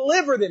God to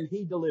deliver them,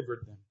 He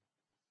delivered them.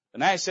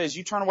 And now He says,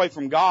 you turn away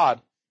from God,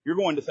 you're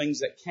going to things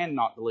that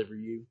cannot deliver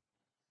you.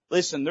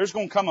 Listen, there's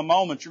going to come a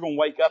moment you're going to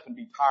wake up and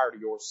be tired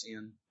of your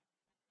sin.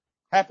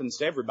 Happens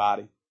to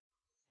everybody.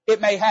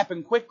 It may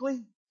happen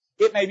quickly.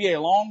 It may be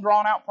a long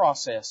drawn out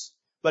process.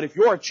 But if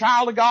you're a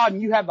child of God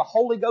and you have the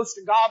Holy Ghost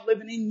of God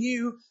living in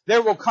you,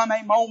 there will come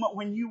a moment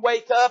when you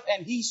wake up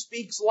and He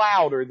speaks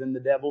louder than the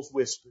devil's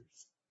whispers.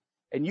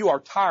 And you are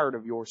tired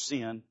of your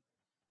sin.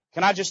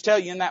 Can I just tell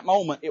you in that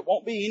moment, it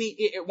won't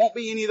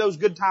be any of those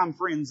good time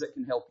friends that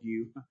can help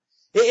you.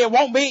 It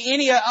won't be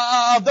any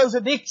of those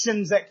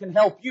addictions that can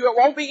help you. It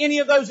won't be any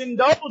of those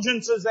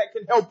indulgences that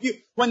can help you.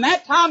 When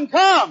that time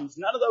comes,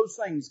 none of those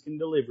things can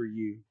deliver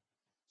you.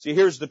 See,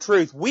 here's the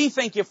truth. We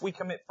think if we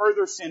commit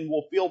further sin,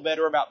 we'll feel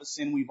better about the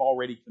sin we've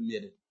already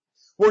committed.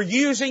 We're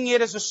using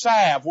it as a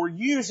salve. We're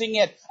using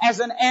it as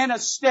an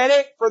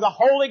anesthetic for the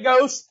Holy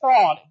Ghost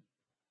prodding.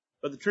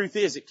 But the truth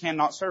is, it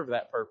cannot serve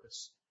that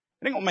purpose.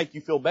 It ain't going to make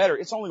you feel better.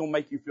 It's only going to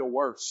make you feel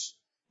worse.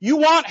 You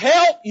want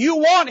help? You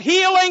want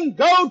healing?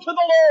 Go to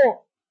the Lord.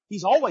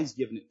 He's always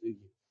given it to you.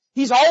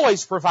 He's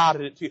always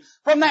provided it to you.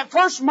 From that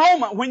first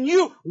moment when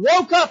you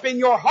woke up in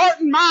your heart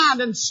and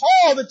mind and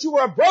saw that you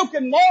were a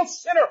broken,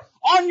 lost sinner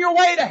on your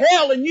way to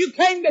hell, and you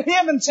came to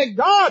Him and said,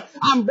 God,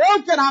 I'm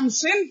broken, I'm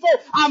sinful,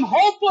 I'm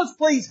hopeless,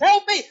 please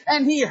help me.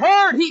 And He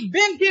heard, He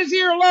bent His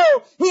ear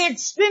low, He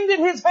extended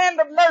His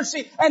hand of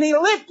mercy, and He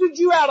lifted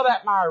you out of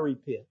that miry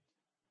pit.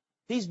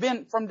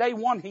 From day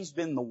one, He's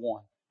been the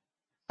one.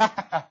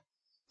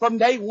 From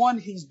day one,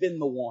 He's been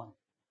the one.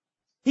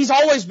 He's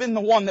always been the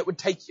one that would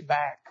take you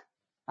back.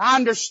 I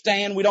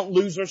understand we don't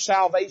lose our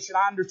salvation.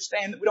 I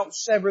understand that we don't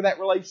sever that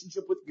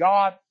relationship with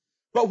God.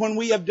 But when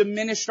we have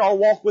diminished our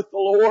walk with the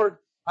Lord,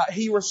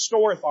 He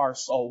restoreth our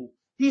soul.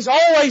 He's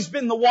always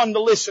been the one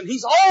to listen.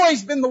 He's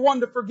always been the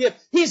one to forgive.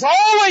 He's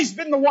always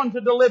been the one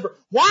to deliver.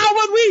 Why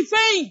would we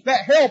think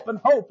that help and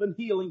hope and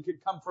healing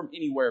could come from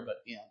anywhere but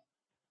Him?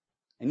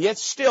 And yet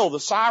still the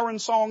siren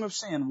song of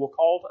sin will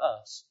call to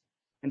us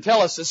and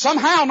tell us that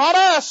somehow, not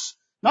us,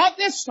 not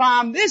this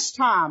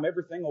time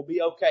everything will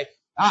be okay.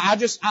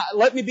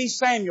 Let me be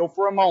Samuel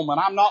for a moment.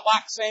 I'm not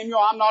like Samuel.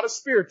 I'm not as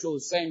spiritual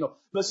as Samuel.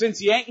 But since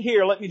he ain't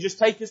here, let me just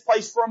take his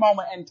place for a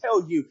moment and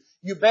tell you,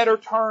 you better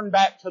turn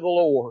back to the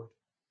Lord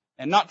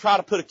and not try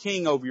to put a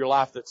king over your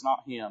life that's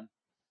not Him,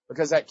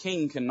 because that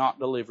king cannot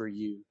deliver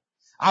you.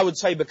 I would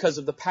say because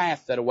of the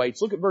path that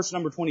awaits. Look at verse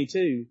number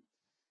 22.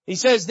 He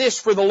says this,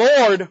 for the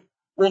Lord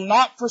will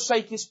not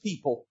forsake His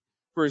people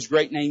for His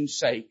great name's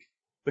sake,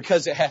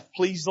 because it hath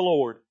pleased the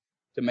Lord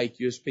to make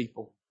you His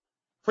people.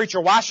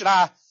 Preacher, why should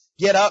I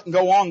get up and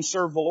go on and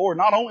serve the Lord?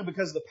 Not only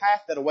because of the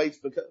path that awaits,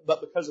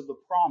 but because of the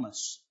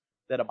promise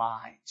that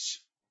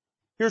abides.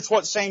 Here's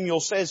what Samuel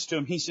says to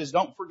him. He says,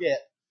 don't forget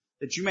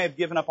that you may have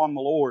given up on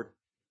the Lord,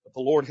 but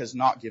the Lord has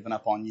not given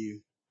up on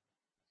you.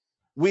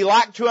 We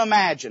like to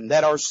imagine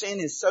that our sin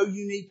is so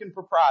unique and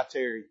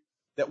proprietary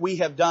that we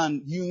have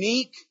done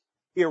unique,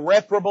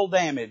 irreparable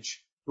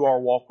damage to our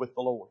walk with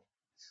the Lord.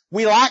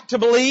 We like to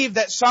believe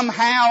that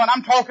somehow, and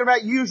I'm talking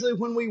about usually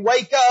when we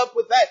wake up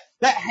with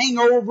that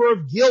hangover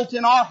of guilt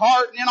in our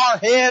heart and in our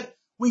head,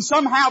 we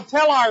somehow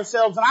tell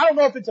ourselves, and I don't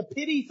know if it's a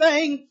pity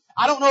thing,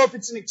 I don't know if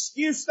it's an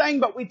excuse thing,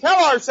 but we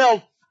tell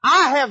ourselves,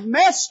 I have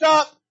messed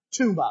up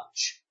too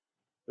much.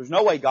 There's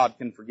no way God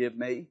can forgive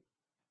me.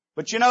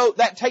 But you know,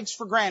 that takes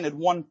for granted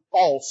one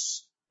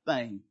false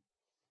thing.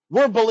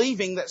 We're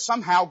believing that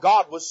somehow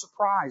God was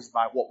surprised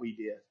by what we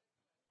did.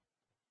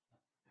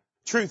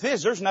 Truth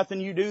is, there's nothing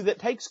you do that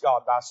takes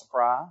God by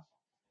surprise.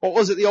 What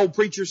was it the old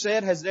preacher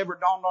said? Has it ever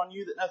dawned on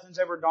you that nothing's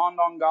ever dawned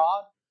on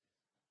God?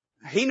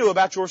 He knew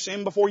about your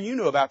sin before you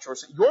knew about your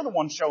sin. You're the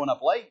one showing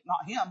up late,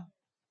 not Him.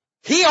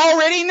 He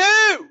already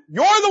knew.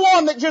 You're the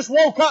one that just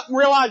woke up and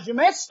realized you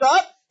messed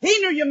up. He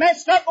knew you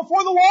messed up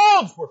before the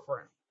walls were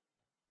framed.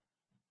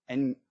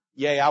 And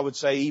yea, I would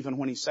say even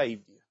when He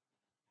saved you,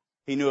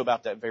 He knew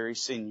about that very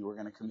sin you were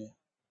going to commit.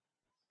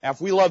 Now, if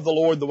we love the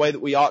Lord the way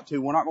that we ought to,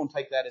 we're not going to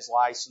take that as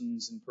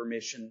license and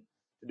permission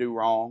to do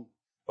wrong.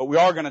 But we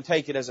are going to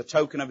take it as a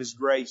token of His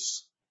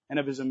grace and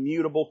of His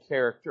immutable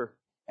character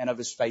and of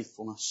His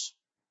faithfulness.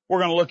 We're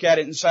going to look at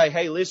it and say,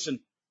 hey,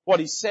 listen, what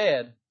He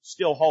said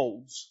still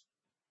holds.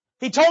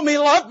 He told me He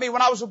loved me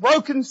when I was a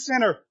broken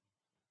sinner.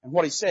 And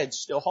what He said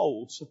still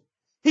holds.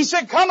 He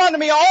said, come unto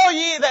me all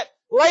ye that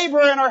labor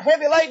and are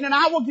heavy laden, and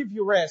I will give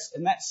you rest.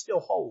 And that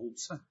still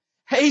holds.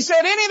 He said,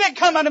 any that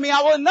come unto me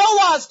I will in no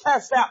wise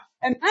cast out.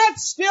 And that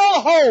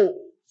still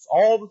holds.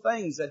 All the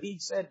things that He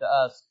said to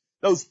us,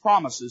 those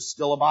promises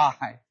still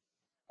abide.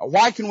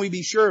 Why can we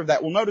be sure of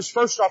that? Well, notice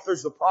first off,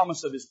 there's the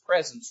promise of His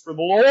presence. For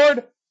the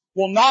Lord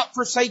will not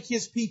forsake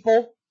His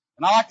people.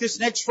 And I like this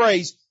next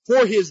phrase,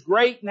 for His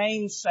great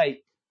name's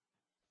sake.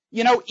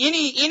 You know,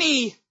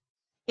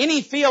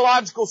 any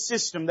theological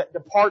system that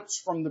departs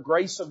from the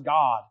grace of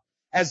God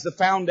as the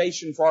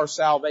foundation for our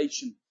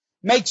salvation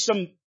makes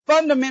some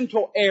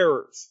fundamental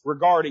errors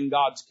regarding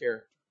God's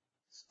character.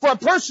 For a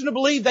person to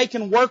believe they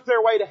can work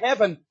their way to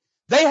heaven,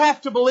 they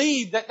have to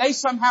believe that they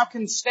somehow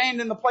can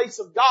stand in the place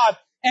of God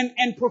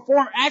and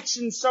perform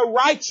actions so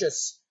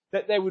righteous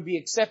that they would be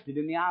accepted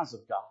in the eyes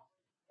of God.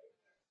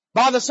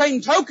 By the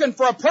same token,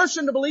 for a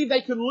person to believe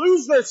they could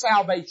lose their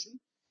salvation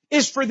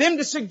is for them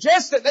to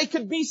suggest that they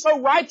could be so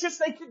righteous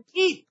they could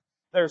keep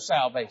their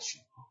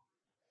salvation.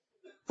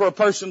 For a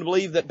person to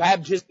believe that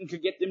baptism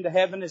could get them to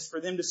heaven is for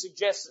them to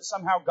suggest that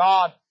somehow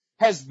God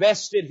has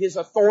vested His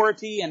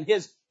authority and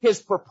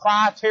His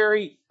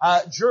proprietary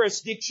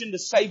jurisdiction to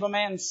save a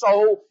man's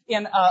soul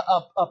in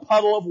a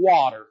puddle of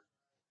water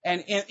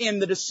and in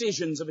the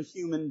decisions of a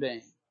human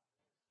being.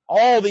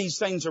 All these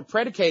things are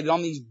predicated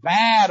on these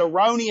bad,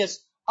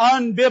 erroneous,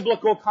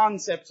 unbiblical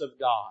concepts of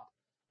God.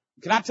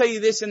 Can I tell you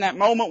this, in that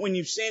moment when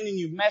you've sinned and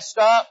you've messed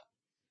up,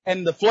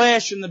 and the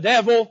flesh and the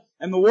devil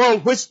and the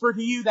world whisper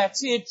to you,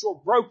 that's it, you're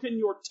broken,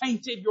 you're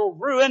tainted, you're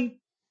ruined,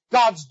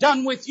 God's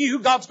done with you,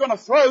 God's going to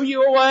throw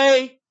you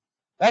away.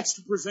 That's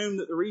to presume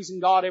that the reason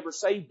God ever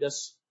saved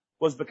us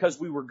was because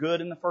we were good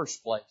in the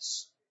first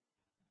place.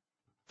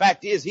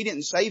 Fact is, He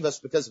didn't save us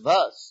because of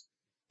us.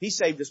 He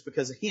saved us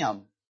because of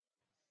Him.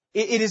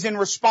 It is in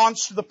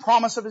response to the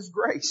promise of His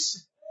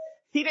grace.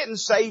 He didn't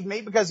save me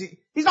because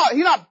He's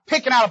not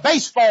picking out a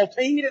baseball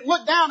team. He didn't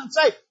look down and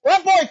say,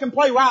 well, that boy can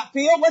play right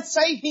field. Let's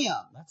save him.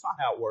 That's not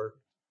how it worked.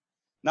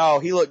 No,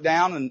 He looked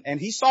down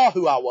and He saw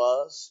who I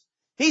was.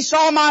 He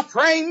saw my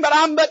frame, but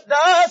I'm but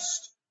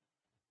dust.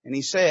 And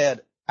He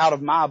said, out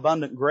of my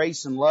abundant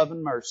grace and love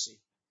and mercy,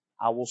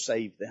 I will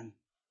save them.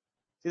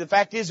 See, the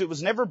fact is, it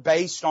was never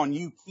based on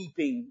you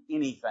keeping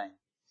anything.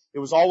 It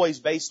was always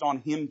based on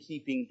Him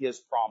keeping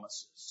His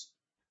promises.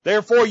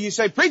 Therefore, you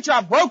say, preacher,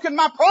 I've broken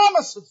my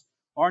promises.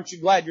 Aren't you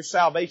glad your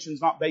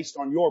salvation's not based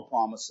on your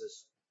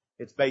promises?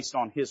 It's based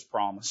on His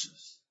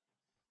promises.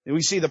 And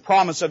we see the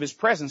promise of His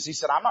presence. He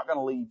said, I'm not going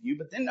to leave you.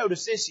 But then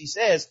notice this, He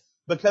says,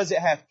 because it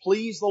hath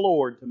pleased the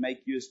Lord to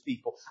make you His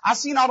people. I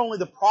see not only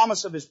the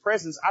promise of His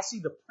presence, I see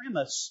the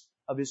premise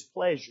of His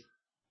pleasure.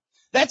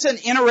 That's an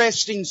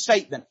interesting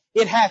statement.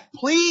 It hath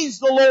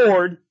pleased the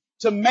Lord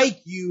to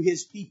make you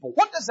His people.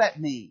 What does that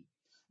mean?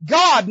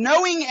 God,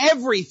 knowing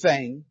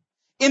everything,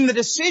 in the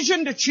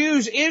decision to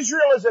choose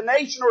Israel as a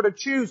nation or to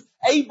choose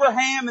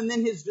Abraham and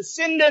then his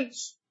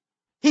descendants,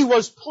 He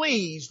was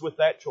pleased with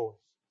that choice.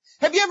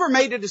 Have you ever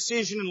made a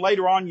decision and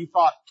later on you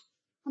thought,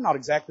 I'm not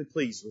exactly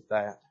pleased with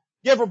that?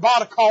 You ever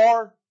bought a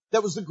car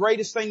that was the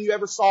greatest thing you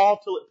ever saw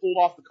till it pulled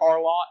off the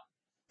car lot?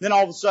 Then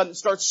all of a sudden it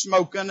starts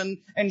smoking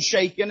and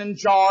shaking and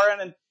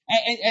jarring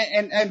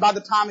and by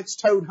the time it's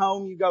towed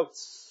home you go,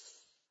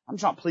 I'm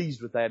just not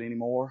pleased with that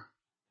anymore.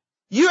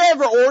 You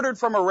ever ordered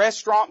from a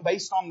restaurant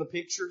based on the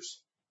pictures?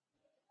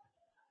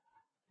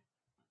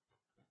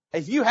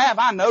 If you have,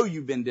 I know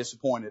you've been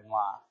disappointed in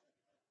life.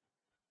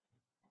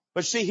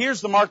 But see, here's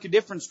the marked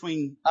difference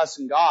between us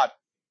and God.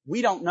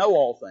 We don't know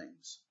all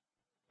things,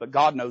 but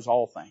God knows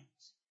all things.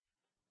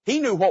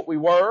 He knew what we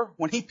were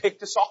when He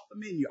picked us off the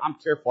menu. I'm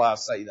careful how I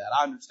say that.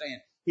 I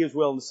understand He was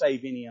willing to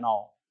save any and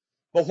all.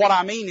 But what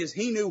I mean is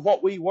He knew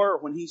what we were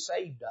when He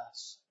saved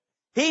us.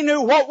 He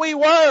knew what we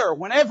were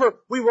whenever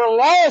we were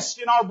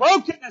lost in our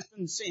brokenness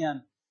and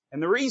sin.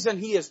 And the reason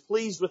He is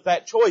pleased with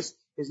that choice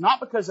is not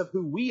because of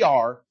who we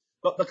are,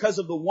 but because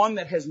of the one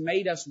that has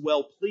made us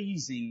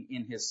well-pleasing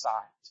in His sight.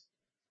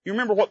 You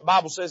remember what the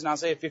Bible says in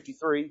Isaiah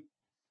 53? It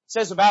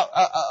says about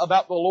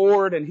the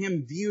Lord and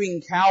Him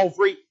viewing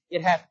Calvary,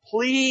 it hath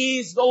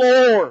pleased the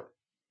Lord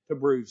to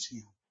bruise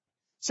him.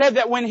 Said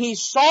that when he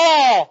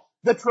saw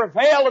the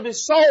travail of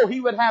his soul, he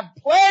would have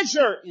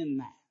pleasure in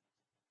that.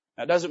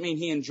 That doesn't mean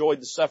he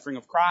enjoyed the suffering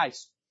of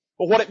Christ.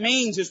 But what it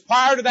means is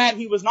prior to that,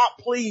 he was not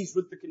pleased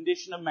with the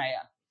condition of man.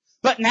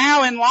 But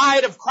now in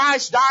light of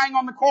Christ dying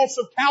on the cross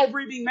of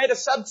Calvary, being made a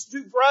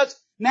substitute for us,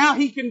 now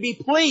he can be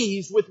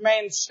pleased with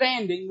man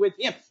standing with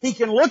him. He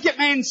can look at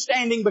man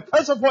standing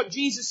because of what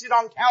Jesus did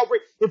on Calvary.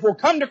 If we'll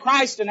come to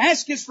Christ and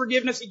ask his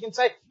forgiveness, he can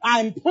say,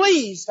 I'm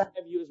pleased to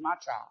have you as my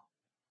child.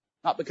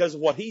 Not because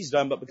of what he's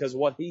done, but because of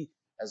what he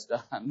has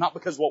done. Not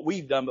because of what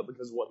we've done, but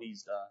because of what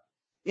he's done.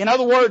 In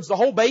other words, the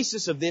whole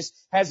basis of this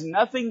has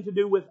nothing to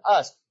do with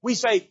us. We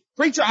say,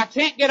 preacher, I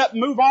can't get up and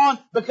move on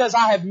because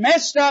I have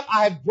messed up.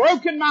 I have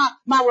broken my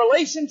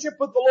relationship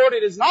with the Lord.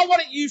 It is not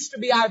what it used to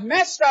be. I've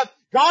messed up.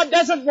 God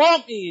doesn't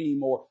want me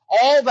anymore.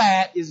 All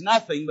that is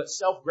nothing but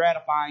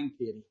self-gratifying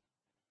pity.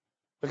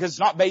 Because it's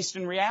not based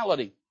in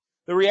reality.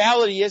 The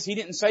reality is He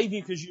didn't save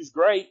you because you was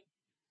great.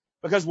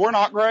 Because we're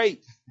not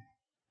great.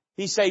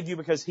 He saved you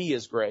because He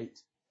is great.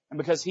 And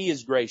because He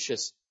is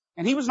gracious.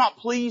 And He was not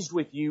pleased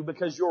with you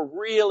because you're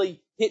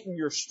really hitting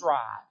your stride.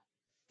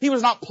 He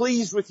was not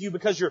pleased with you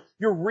because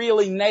you're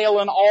really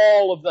nailing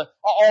all of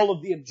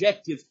the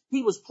objectives.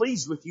 He was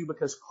pleased with you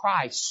because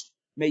Christ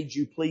made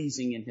you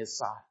pleasing in His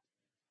sight.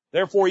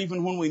 Therefore,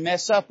 even when we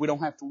mess up, we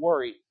don't have to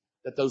worry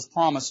that those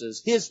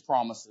promises, His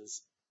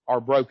promises,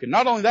 are broken.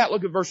 Not only that,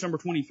 look at verse number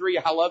 23.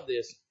 I love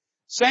this.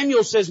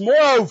 Samuel says,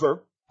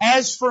 moreover,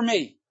 as for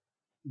me,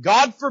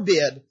 God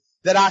forbid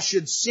that I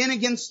should sin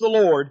against the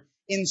Lord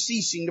in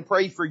ceasing to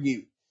pray for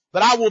you.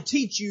 But I will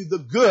teach you the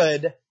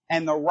good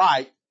and the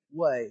right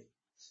way.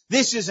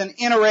 This is an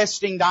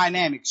interesting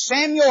dynamic.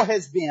 Samuel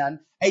has been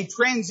a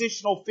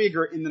transitional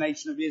figure in the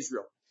nation of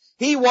Israel.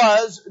 He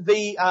was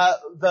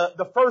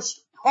the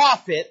first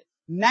prophet,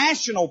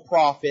 national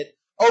prophet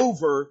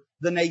over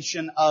the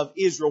nation of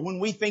Israel. When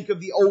we think of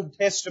the Old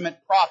Testament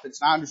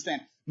prophets, I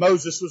understand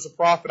Moses was a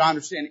prophet, I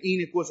understand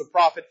Enoch was a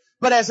prophet,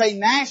 but as a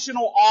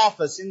national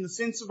office in the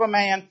sense of a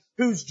man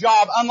whose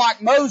job,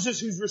 unlike Moses,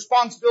 whose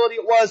responsibility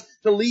it was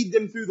to lead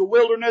them through the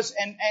wilderness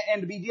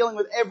and to be dealing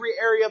with every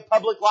area of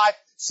public life,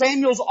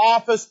 Samuel's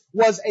office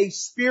was a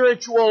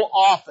spiritual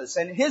office,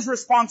 and his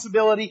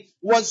responsibility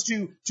was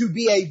to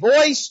be a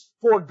voice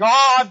for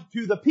God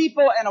to the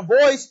people and a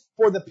voice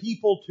for the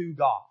people to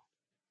God.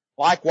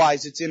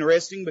 Likewise, it's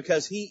interesting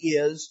because he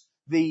is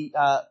the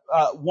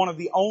one of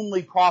the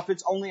only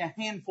prophets, only a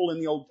handful in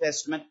the Old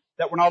Testament,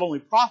 that were not only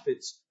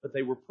prophets, but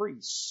they were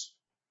priests.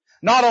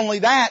 Not only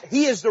that,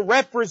 he is the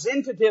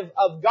representative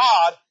of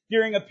God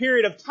during a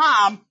period of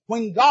time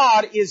when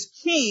God is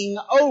king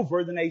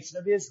over the nation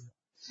of Israel.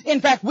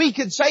 In fact, we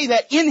could say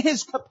that in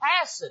his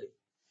capacity,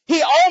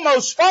 he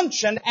almost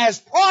functioned as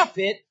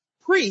prophet,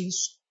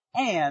 priest,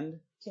 and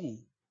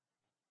king.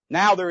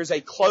 Now there is a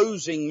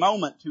closing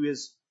moment to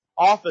his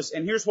office,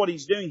 and here's what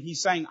he's doing.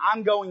 He's saying,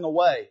 I'm going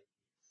away.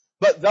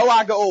 But though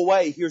I go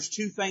away, here's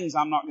two things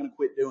I'm not going to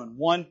quit doing.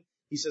 One,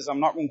 he says, I'm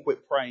not going to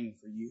quit praying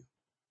for you.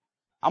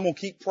 I'm going to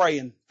keep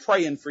praying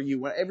for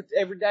you.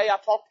 Every day I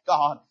talk to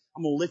God,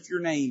 I'm going to lift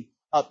your name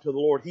up to the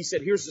Lord. He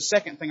said, here's the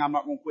second thing I'm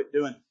not going to quit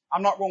doing.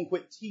 I'm not going to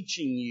quit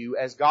teaching you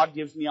as God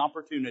gives me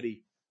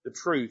opportunity, the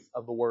truth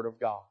of the Word of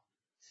God.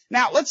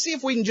 Now, let's see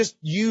if we can just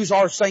use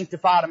our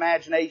sanctified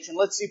imagination.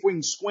 Let's see if we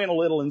can squint a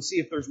little and see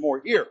if there's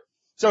more here.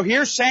 So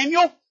here's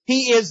Samuel.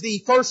 He is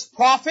the first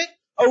prophet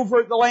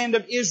over the land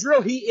of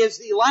Israel. He is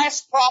the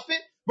last prophet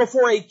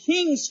before a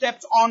king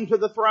steps onto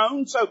the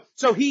throne.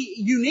 So he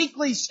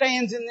uniquely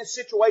stands in this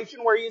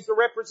situation where he is the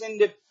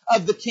representative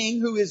of the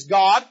king who is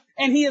God.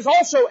 And he is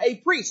also a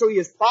priest. So he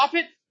is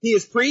prophet, he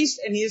is priest,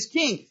 and he is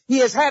king. He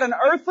has had an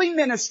earthly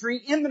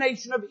ministry in the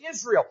nation of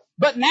Israel.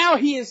 But now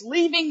he is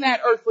leaving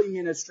that earthly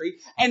ministry.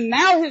 And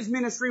now his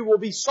ministry will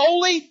be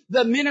solely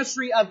the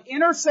ministry of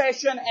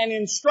intercession and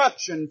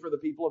instruction for the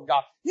people of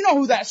God. You know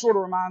who that sort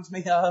of reminds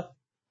me of?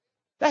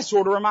 That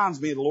sort of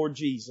reminds me of the Lord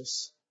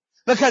Jesus.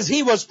 Because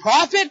he was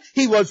prophet,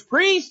 he was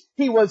priest,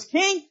 he was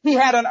king, he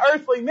had an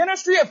earthly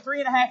ministry of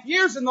 3.5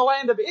 years in the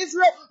land of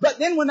Israel, but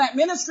then when that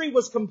ministry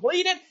was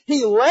completed,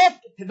 he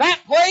left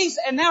that place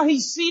and now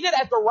he's seated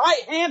at the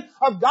right hand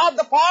of God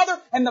the Father,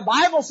 and the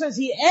Bible says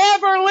he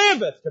ever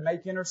liveth to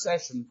make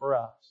intercession for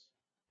us.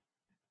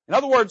 In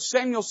other words,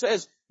 Samuel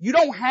says, you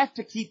don't have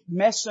to keep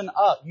messing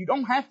up. You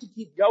don't have to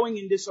keep going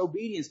in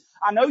disobedience.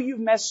 I know you've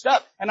messed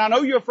up, and I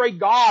know you're afraid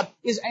God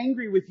is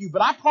angry with you,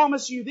 but I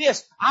promise you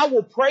this, I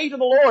will pray to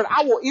the Lord.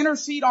 I will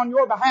intercede on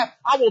your behalf.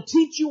 I will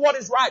teach you what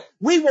is right.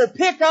 We will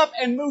pick up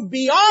and move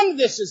beyond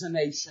this as a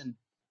nation,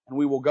 and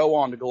we will go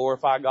on to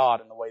glorify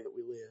God in the way that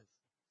we live.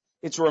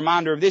 It's a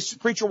reminder of this.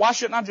 Preacher, why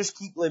shouldn't I just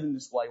keep living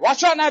this way? Why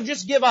shouldn't I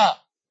just give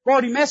up? I've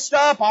already messed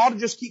up. I ought to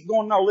just keep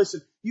going. No,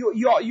 listen, you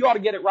ought to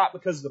get it right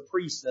because of the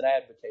priest that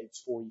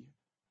advocates for you.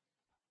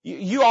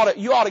 You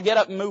ought to get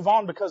up and move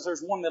on because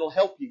there's one that'll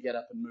help you get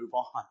up and move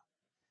on.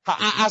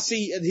 I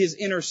see his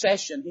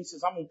intercession. He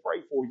says, I'm going to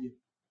pray for you.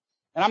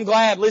 And I'm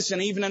glad,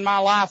 listen, even in my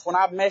life, when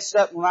I've messed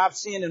up, when I've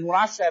sinned, and when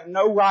I should have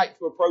no right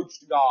to approach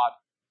to God,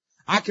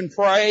 I can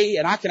pray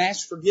and I can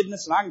ask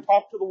forgiveness and I can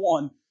talk to the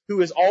one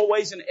who is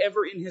always and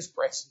ever in His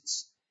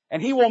presence.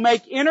 And He will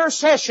make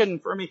intercession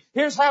for me.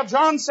 Here's how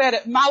John said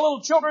it. My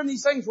little children,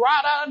 these things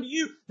write unto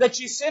you that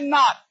ye sin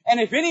not. And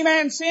if any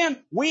man sin,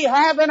 we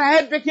have an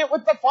advocate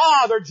with the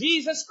Father,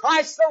 Jesus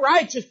Christ the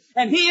righteous.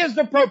 And He is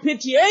the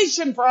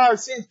propitiation for our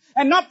sins.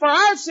 And not for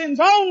our sins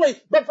only,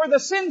 but for the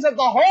sins of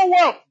the whole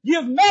world.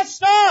 You've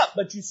messed up,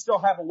 but you still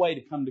have a way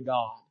to come to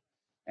God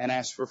and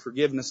ask for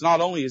forgiveness. Not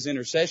only His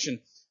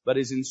intercession, but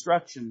His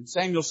instruction.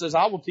 Samuel says,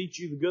 I will teach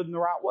you the good and the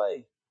right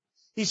way.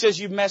 He says,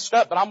 you've messed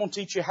up, but I'm going to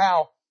teach you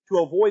how to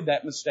avoid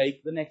that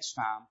mistake the next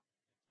time.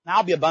 Now,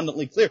 I'll be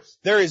abundantly clear.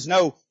 There is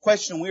no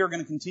question we are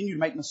going to continue to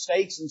make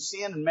mistakes and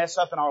sin and mess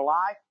up in our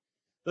life.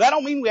 But that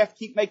don't mean we have to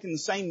keep making the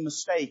same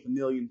mistake a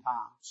million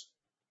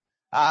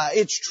times.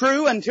 It's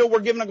true until we're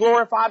given a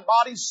glorified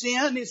body,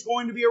 sin is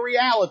going to be a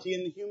reality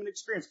in the human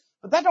experience.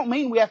 But that don't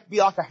mean we have to be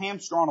like a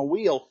hamster on a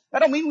wheel. That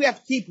don't mean we have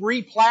to keep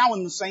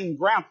replowing the same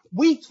ground.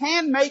 We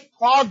can make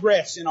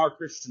progress in our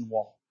Christian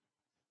walk.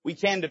 We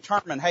can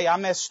determine, hey, I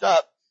messed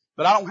up,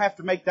 but I don't have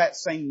to make that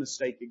same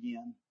mistake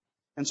again.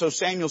 And so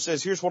Samuel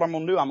says, here's what I'm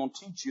going to do. I'm going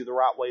to teach you the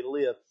right way to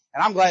live.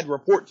 And I'm glad to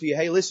report to you,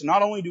 hey, listen,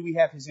 not only do we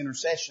have His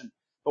intercession,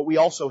 but we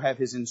also have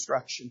His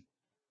instruction.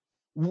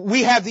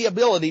 We have the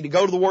ability to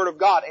go to the Word of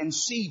God and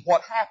see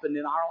what happened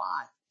in our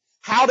life.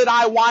 How did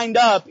I wind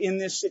up in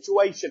this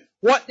situation?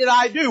 What did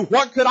I do?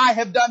 What could I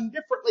have done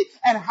differently?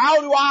 And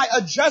how do I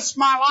adjust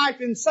my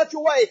life in such a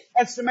way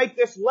as to make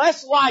this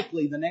less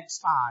likely the next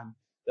time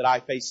that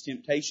I face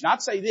temptation?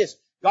 I'd say this,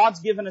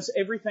 God's given us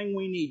everything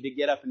we need to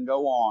get up and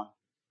go on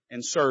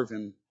and serve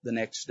Him the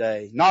next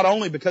day. Not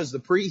only because the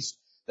priest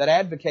that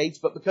advocates,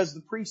 but because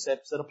the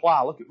precepts that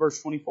apply. Look at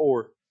verse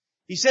 24.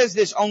 He says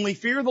this, only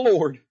fear the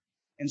Lord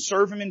and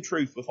serve Him in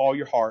truth with all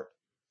your heart.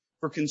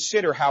 For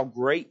consider how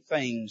great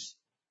things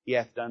He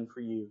hath done for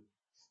you.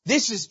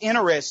 This is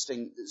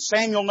interesting.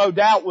 Samuel, no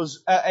doubt,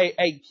 was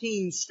a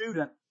keen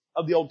student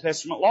of the Old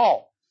Testament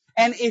law.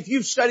 And if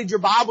you've studied your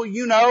Bible,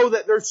 you know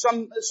that there's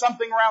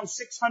something around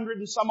 600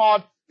 and some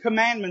odd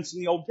commandments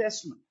in the Old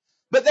Testament.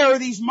 But there are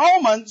these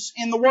moments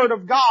in the Word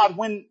of God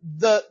when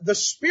the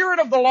spirit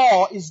of the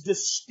law is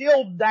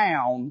distilled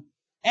down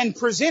and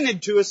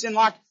presented to us in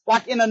like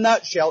in a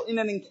nutshell, in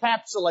an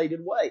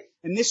encapsulated way.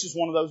 And this is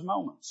one of those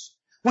moments.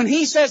 When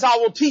He says, I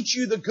will teach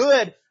you the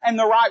good and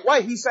the right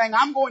way, He's saying,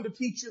 I'm going to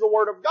teach you the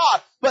Word of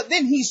God. But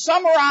then He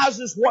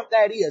summarizes what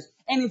that is.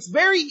 And it's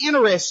very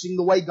interesting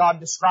the way God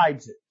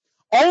describes it.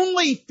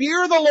 Only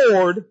fear the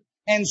Lord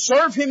and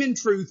serve Him in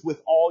truth with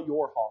all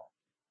your heart.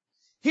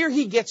 Here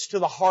He gets to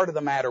the heart of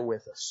the matter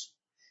with us.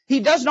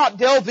 He does not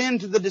delve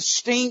into the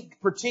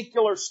distinct,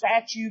 particular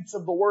statutes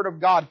of the Word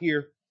of God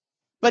here,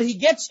 but He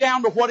gets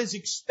down to what is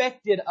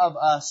expected of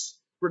us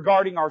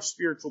regarding our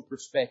spiritual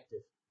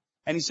perspective.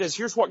 And He says,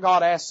 here's what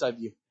God asks of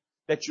you,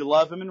 that you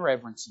love Him and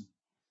reverence Him,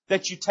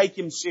 that you take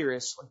Him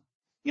seriously.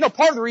 You know,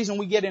 part of the reason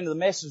we get into the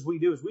messes we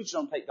do is we just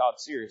don't take God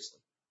seriously.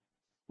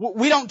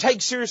 We don't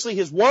take seriously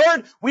His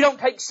Word. We don't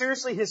take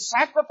seriously His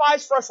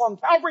sacrifice for us on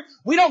Calvary.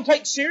 We don't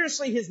take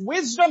seriously His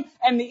wisdom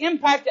and the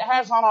impact it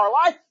has on our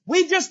life.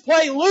 We just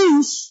play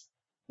loose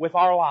with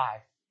our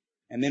life.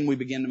 And then we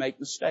begin to make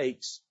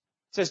mistakes.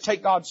 It says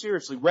take God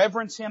seriously,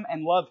 reverence Him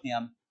and love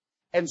Him,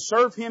 and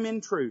serve Him in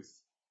truth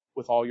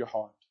with all your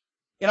heart.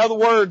 In other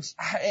words,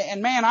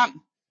 and man,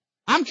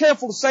 I'm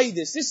careful to say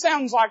this. This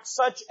sounds like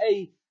such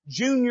a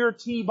junior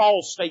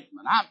T-ball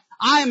statement.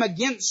 I am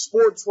against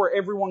sports where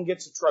everyone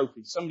gets a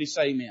trophy. Somebody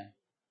say amen.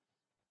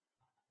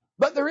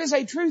 But there is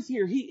a truth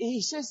here.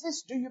 He says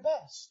this, do your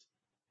best.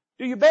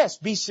 Do your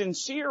best. Be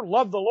sincere.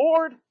 Love the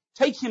Lord.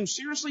 Take Him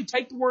seriously.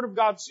 Take the Word of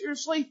God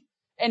seriously.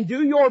 And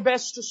do your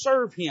best to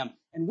serve Him.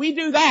 And we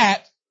do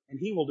that, and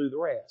He will do the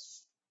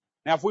rest.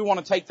 Now, if we want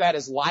to take that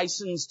as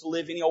license to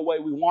live any old way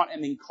we want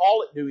and then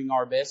call it doing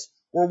our best,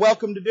 we're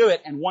welcome to do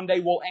it. And one day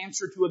we'll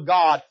answer to a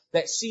God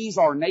that sees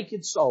our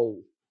naked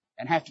soul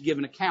and have to give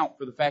an account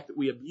for the fact that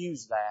we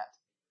abuse that.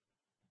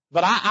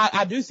 But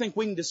I do think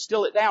we can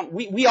distill it down.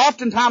 We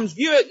oftentimes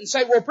view it and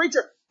say, well,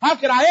 preacher, how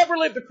could I ever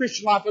live the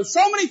Christian life? There's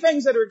so many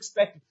things that are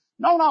expected.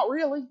 No, not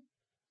really.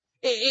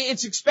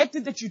 It's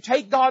expected that you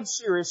take God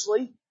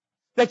seriously,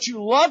 that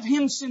you love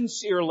Him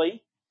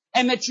sincerely,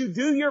 and that you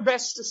do your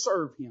best to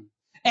serve Him.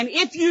 And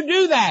if you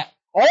do that,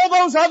 all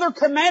those other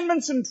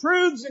commandments and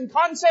truths and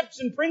concepts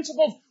and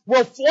principles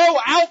will flow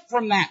out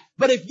from that.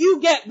 But if you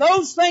get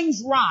those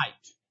things right,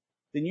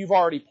 then you've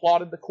already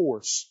plotted the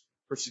course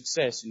for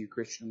success in your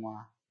Christian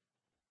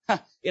life.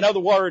 In other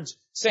words,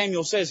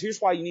 Samuel says, here's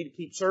why you need to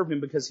keep serving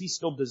Him, because He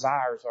still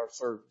desires our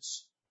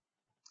service.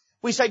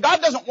 We say,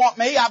 God doesn't want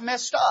me, I've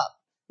messed up.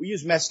 Well, you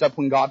just messed up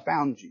when God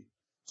found you.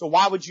 So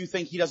why would you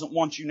think He doesn't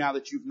want you now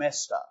that you've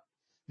messed up?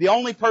 The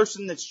only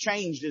person that's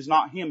changed is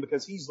not Him,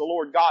 because He's the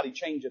Lord God, He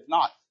changeth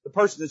not. The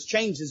person that's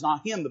changed is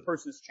not Him, the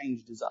person that's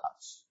changed is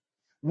us.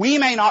 We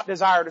may not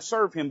desire to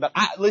serve Him, but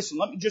listen,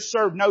 let me just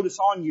serve notice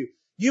on you.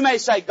 You may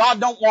say, God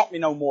don't want me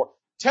no more.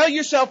 Tell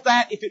yourself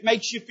that if it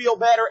makes you feel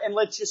better and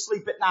lets you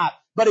sleep at night.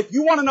 But if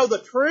you want to know the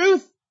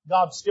truth,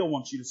 God still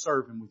wants you to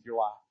serve Him with your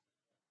life.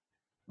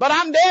 But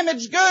I'm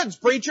damaged goods,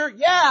 preacher.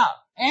 Yeah,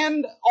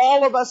 and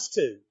all of us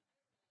too.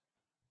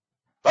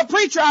 But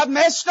preacher, I've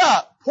messed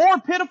up. Poor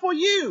pitiful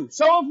you.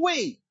 So have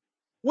we.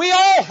 We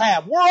all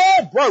have. We're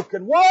all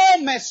broken. We're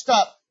all messed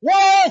up. We're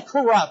all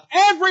corrupt.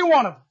 Every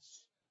one of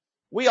us.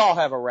 We all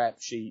have a rap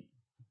sheet.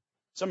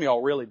 Some of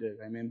y'all really do.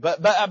 Amen. But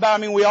I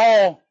mean, we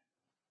all,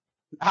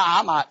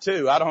 I might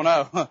too. I don't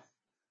know.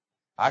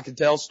 I could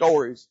tell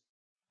stories.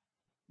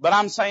 But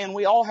I'm saying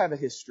we all have a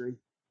history.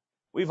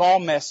 We've all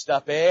messed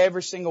up.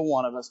 Every single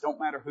one of us. Don't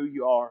matter who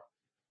you are.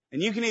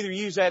 And you can either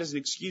use that as an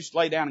excuse to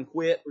lay down and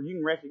quit, or you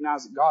can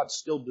recognize that God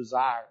still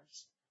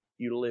desires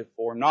you to live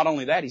for Him. Not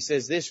only that, He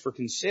says this, for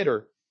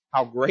consider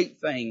how great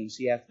things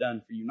He hath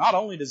done for you. Not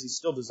only does He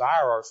still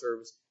desire our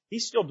service, He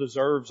still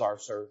deserves our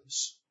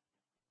service.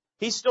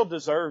 He still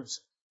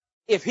deserves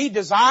it. If He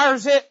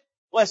desires it,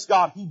 bless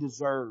God, He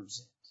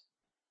deserves it.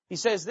 He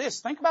says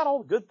this, think about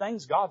all the good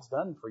things God's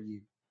done for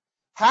you.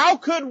 How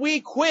could we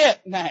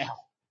quit now?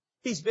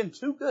 He's been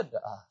too good to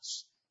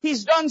us.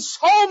 He's done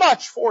so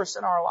much for us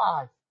in our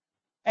life.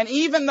 And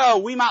even though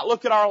we might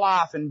look at our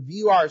life and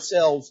view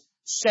ourselves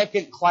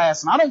second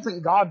class, and I don't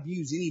think God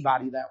views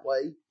anybody that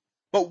way,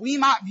 but we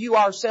might view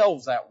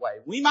ourselves that way.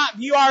 We might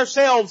view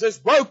ourselves as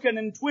broken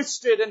and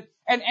twisted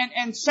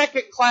and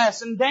second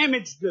class and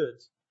damaged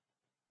goods.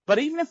 But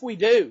even if we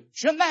do,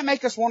 shouldn't that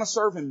make us want to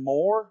serve Him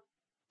more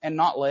and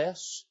not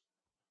less?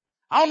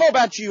 I don't know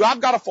about you, I've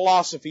got a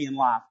philosophy in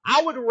life.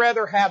 I would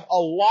rather have a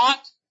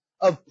lot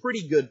of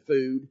pretty good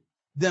food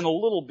than a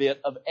little bit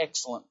of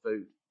excellent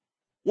food.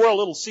 We're a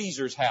little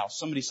Caesar's house.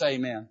 Somebody say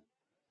amen.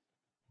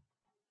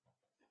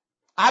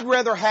 I'd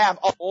rather have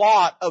a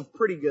lot of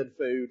pretty good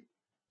food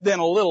than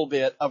a little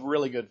bit of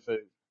really good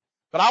food.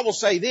 But I will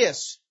say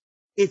this,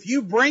 if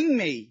you bring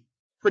me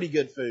pretty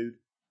good food,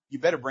 you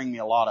better bring me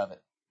a lot of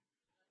it.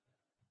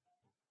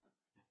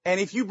 And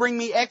if you bring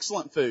me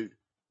excellent food,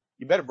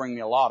 you better bring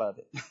me a lot of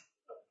it.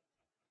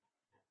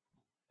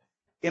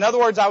 In other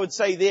words, I would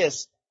say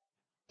this,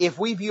 if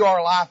we view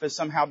our life as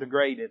somehow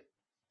degraded,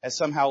 as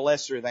somehow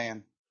lesser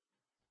than,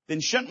 then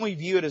shouldn't we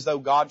view it as though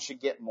God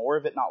should get more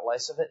of it, not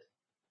less of it?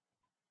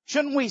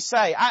 Shouldn't we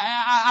say,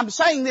 I'm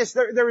saying this,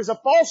 there is a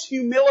false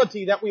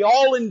humility that we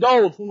all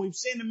indulge when we've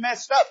sinned and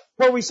messed up,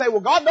 where we say,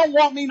 well, God don't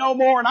want me no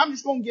more, and I'm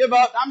just going to give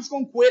up, I'm just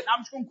going to quit,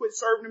 I'm just going to quit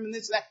serving Him and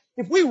this and that.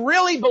 If we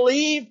really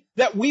believed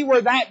that we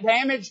were that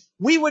damaged,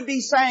 we would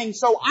be saying,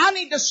 so I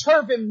need to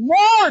serve Him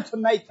more to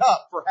make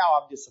up for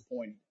how I've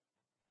disappointed Him.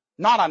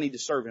 Not I need to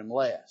serve Him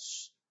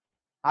less.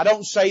 I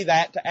don't say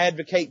that to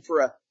advocate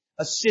for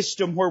a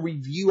system where we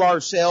view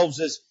ourselves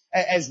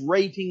as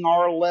rating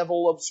our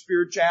level of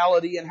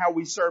spirituality and how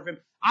we serve Him.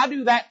 I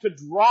do that to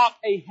drop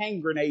a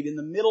hand grenade in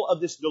the middle of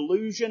this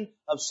delusion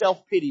of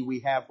self-pity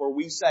we have, where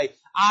we say,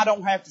 I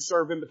don't have to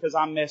serve Him because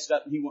I'm messed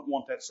up and He wouldn't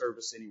want that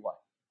service anyway.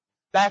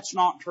 That's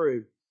not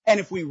true. And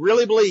if we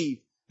really believe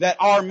that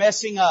our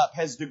messing up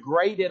has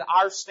degraded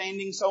our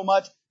standing so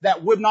much,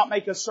 that would not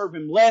make us serve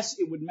Him less,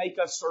 it would make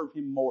us serve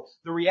Him more.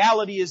 The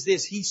reality is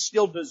this, He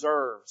still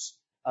deserves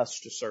us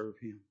to serve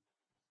Him.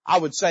 I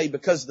would say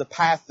because of the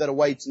path that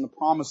awaits and the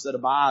promise that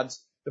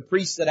abides, the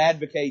priest that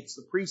advocates,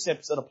 the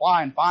precepts that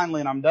apply, and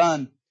finally, and I'm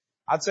done,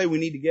 I'd say we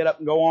need to get up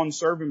and go on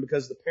serving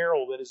because of the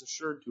peril that is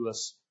assured to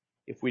us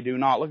if we do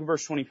not. Look at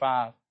verse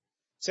 25.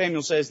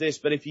 Samuel says this,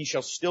 but if ye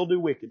shall still do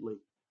wickedly,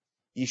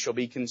 ye shall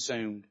be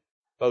consumed,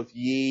 both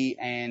ye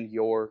and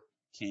your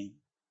king.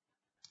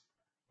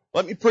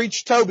 Let me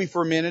preach Toby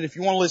for a minute. If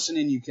you want to listen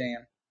in, you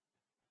can.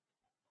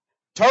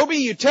 Toby,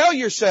 you tell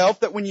yourself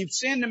that when you've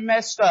sinned and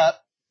messed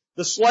up,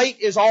 the slate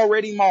is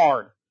already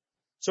marred,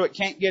 so it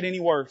can't get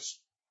any worse.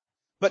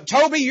 But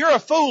Toby, you're a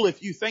fool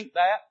if you think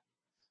that,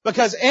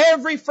 because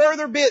every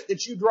further bit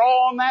that you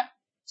draw on that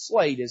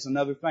slate is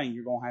another thing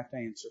you're going to have to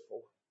answer for.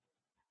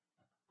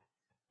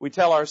 We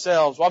tell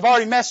ourselves, well, I've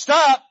already messed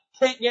up,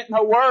 can't get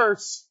no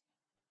worse.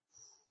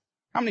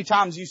 How many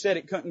times you said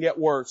it couldn't get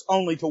worse,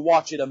 only to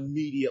watch it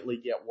immediately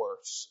get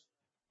worse?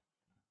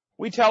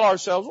 We tell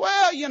ourselves,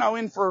 well,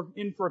 in for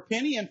a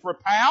penny, in for a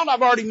pound.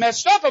 I've already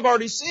messed up. I've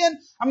already sinned.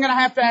 I'm going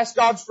to have to ask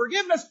God's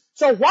forgiveness.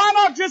 So why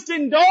not just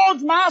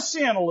indulge my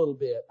sin a little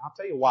bit? I'll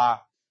tell you why.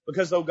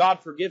 Because though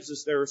God forgives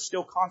us, there are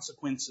still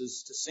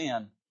consequences to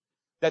sin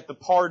that the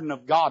pardon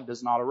of God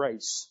does not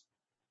erase.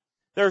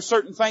 There are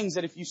certain things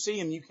that if you see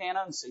them, you can't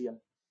unsee them.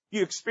 If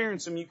you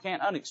experience them, you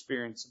can't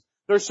unexperience them.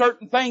 There are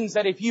certain things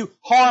that if you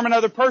harm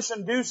another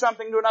person, do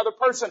something to another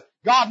person,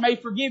 God may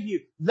forgive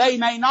you. They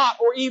may not,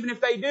 or even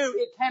if they do,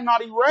 it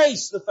cannot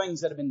erase the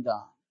things that have been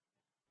done.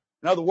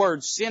 In other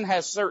words, sin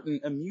has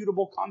certain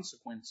immutable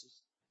consequences.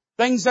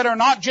 Things that are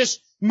not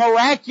just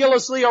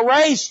miraculously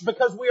erased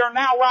because we are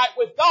now right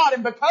with God,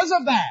 and because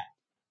of that.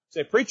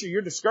 Say, preacher,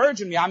 you're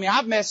discouraging me.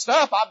 I've messed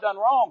up. I've done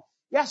wrong.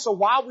 Yeah, so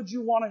why would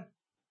you want to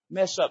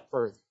mess up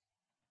further?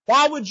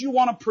 Why would you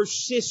want to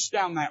persist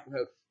down that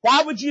road?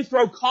 Why would you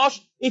throw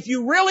caution? If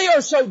you really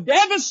are so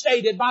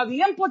devastated by the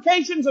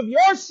implications of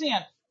your sin,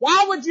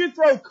 why would you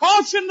throw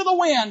caution to the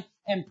wind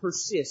and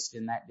persist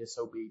in that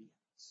disobedience?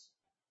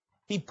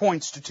 He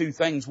points to two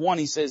things. One,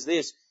 he says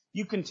this,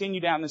 you continue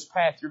down this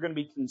path, you're going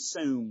to be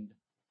consumed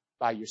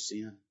by your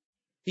sin.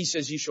 He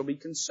says you shall be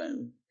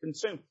consumed.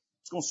 Consumed.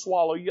 It's going to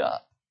swallow you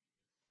up.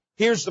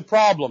 Here's the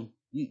problem.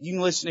 You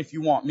can listen if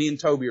you want. Me and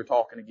Toby are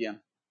talking again.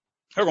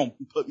 They're going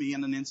to put me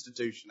in an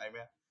institution,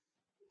 amen.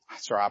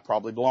 That's right, I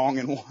probably belong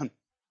in one.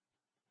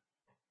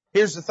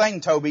 Here's the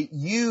thing, Toby.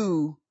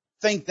 You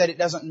think that it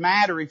doesn't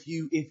matter if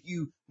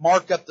you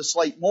mark up the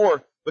slate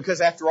more,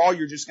 because after all,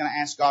 you're just going to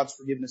ask God's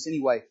forgiveness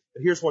anyway.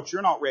 But here's what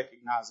you're not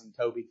recognizing,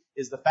 Toby,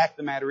 is the fact of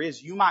the matter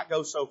is you might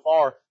go so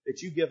far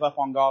that you give up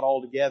on God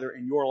altogether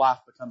and your life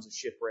becomes a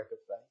shipwreck of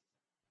faith.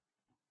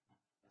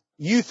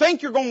 You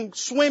think you're going to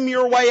swim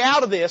your way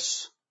out of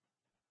this,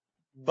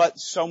 but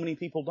so many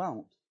people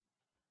don't.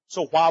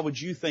 So why would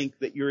you think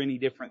that you're any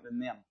different than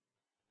them?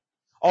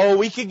 Oh,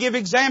 we could give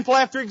example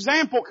after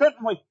example,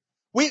 couldn't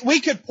we? We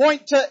could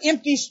point to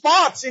empty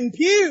spots in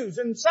pews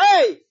and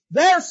say,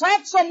 there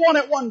sat someone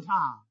at one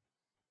time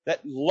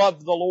that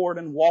loved the Lord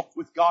and walked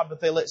with God, but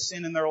they let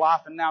sin in their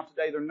life, and now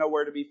today they're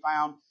nowhere to be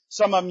found.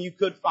 Some of them you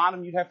could find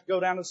them, you'd have to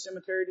go down to the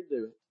cemetery to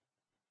do it.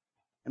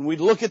 And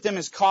we'd look at them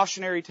as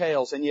cautionary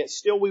tales, and yet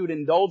still we would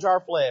indulge our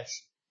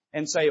flesh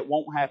and say, it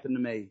won't happen to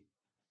me.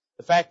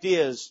 The fact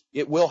is,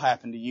 it will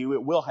happen to you,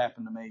 it will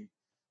happen to me.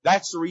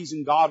 That's the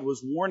reason God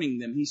was warning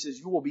them. He says,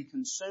 you will be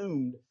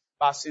consumed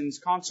by sin's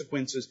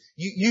consequences.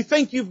 You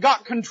think you've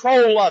got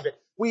control of it.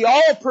 We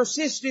all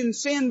persist in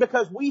sin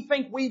because we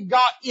think we've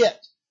got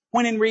it,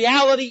 when in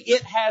reality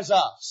it has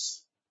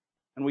us.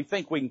 And we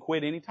think we can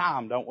quit any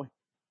time, don't we?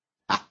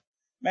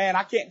 Man,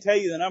 I can't tell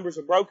you the numbers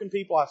of broken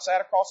people I've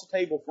sat across the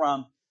table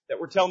from that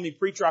were telling me,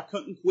 preacher, I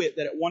couldn't quit,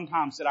 that at one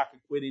time said I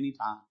could quit any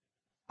time.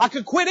 I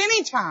could quit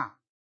any time.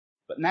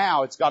 But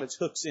now it's got its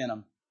hooks in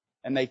them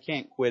and they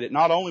can't quit it.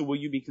 Not only will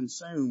you be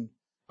consumed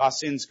by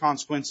sin's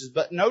consequences,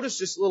 but notice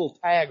this little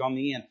tag on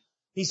the end.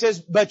 He says,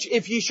 but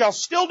if ye shall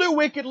still do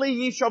wickedly,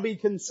 ye shall be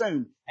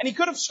consumed. And he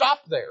could have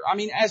stopped there. I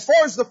mean, as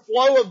far as the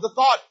flow of the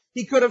thought,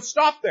 he could have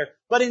stopped there.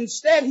 But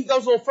instead, he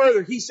goes a little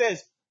further. He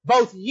says,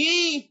 both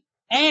ye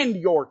and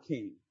your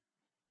king.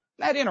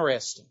 Isn't that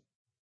interesting?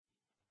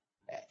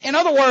 In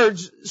other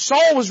words,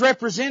 Saul was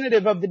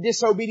representative of the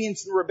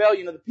disobedience and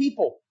rebellion of the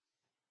people.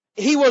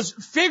 He was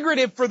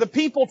figurative for the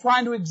people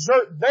trying to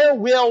exert their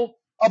will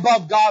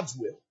above God's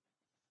will.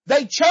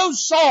 They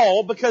chose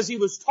Saul because he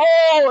was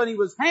tall and he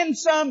was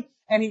handsome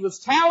and he was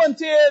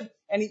talented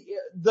and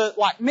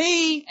like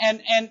me,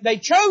 and they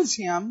chose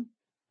him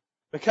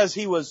because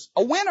he was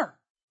a winner.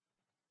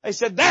 They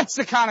said, that's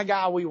the kind of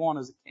guy we want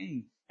as a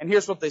king. And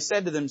here's what they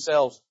said to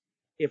themselves: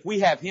 if we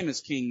have him as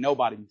king,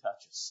 nobody can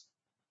touch us.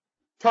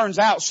 Turns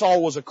out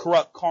Saul was a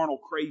corrupt, carnal,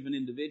 craven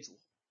individual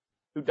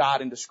who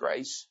died in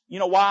disgrace. You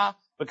know why?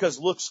 Because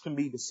looks can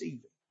be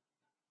deceiving.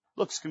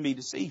 Looks can be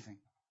deceiving.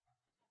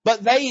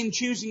 But they, in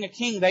choosing a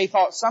king, they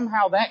thought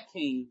somehow that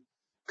king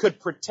could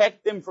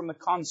protect them from the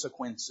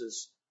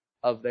consequences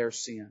of their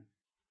sin.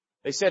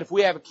 They said, if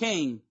we have a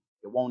king,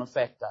 it won't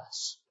affect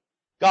us.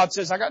 God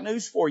says, I got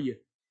news for you.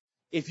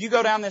 If you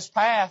go down this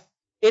path,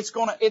 it's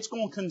going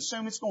to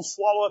consume, it's going to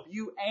swallow up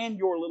you and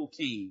your little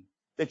king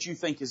that you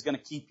think is going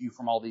to keep you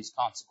from all these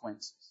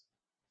consequences.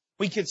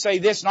 We could say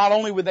this: not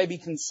only would they be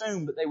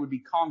consumed, but they would be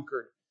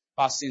conquered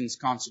by sin's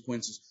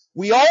consequences.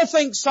 We all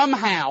think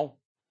somehow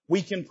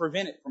we can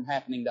prevent it from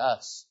happening to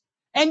us.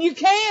 And you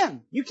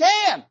can.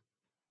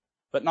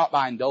 But not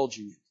by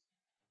indulging it.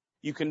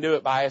 You can do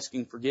it by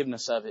asking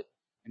forgiveness of it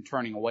and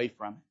turning away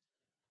from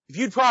it. If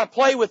you try to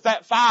play with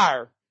that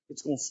fire,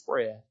 it's going to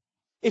spread.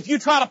 If you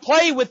try to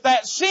play with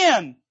that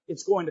sin,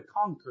 it's going to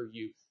conquer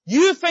you.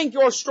 You think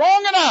you're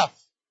strong enough.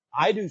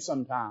 I do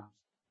sometimes.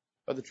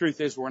 But the truth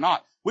is we're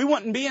not. We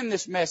wouldn't be in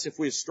this mess if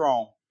we were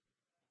strong.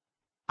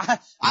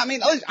 I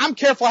mean, I'm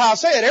careful how I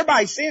say it.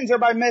 Everybody sins,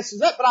 everybody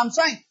messes up, but I'm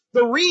saying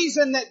the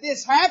reason that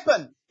this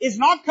happened is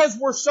not because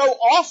we're so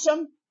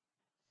awesome.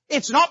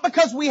 It's not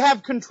because we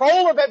have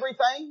control of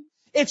everything.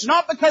 It's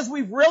not because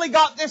we've really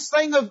got this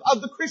thing of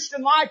the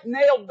Christian life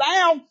nailed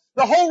down.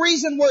 The whole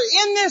reason we're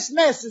in this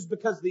mess is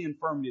because of the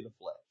infirmity of the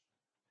flesh.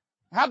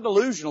 How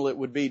delusional it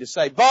would be to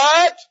say,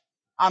 but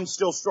I'm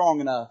still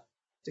strong enough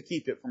to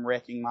keep it from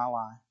wrecking my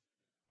life.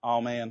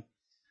 Oh man.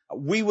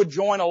 We would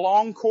join a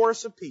long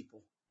chorus of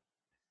people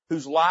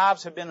whose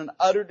lives have been in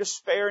utter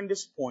despair and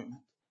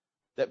disappointment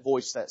that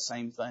voiced that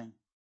same thing.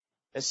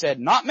 That said,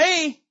 not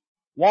me,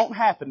 won't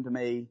happen to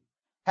me.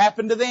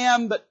 Happened to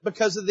them, but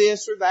because of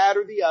this or that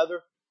or the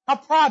other. How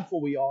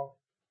prideful we are.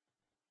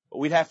 But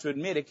we'd have to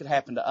admit it could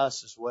happen to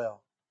us as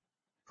well.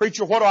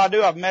 Preacher, what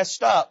do? I've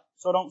messed up.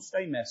 So don't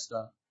stay messed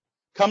up.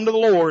 Come to the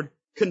Lord,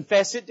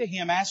 confess it to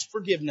Him, ask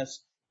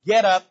forgiveness,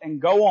 get up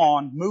and go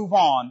on, move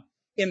on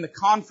in the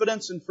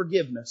confidence and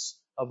forgiveness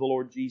of the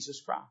Lord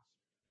Jesus Christ.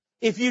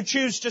 If you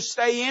choose to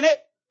stay in it,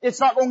 it's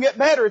not going to get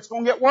better. It's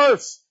going to get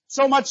worse.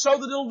 So much so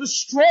that it'll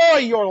destroy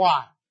your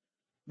life.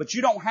 But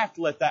you don't have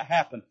to let that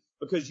happen,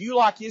 because you,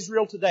 like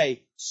Israel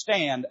today,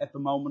 stand at the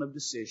moment of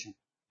decision.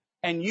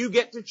 And you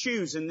get to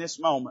choose in this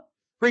moment.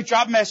 Preacher,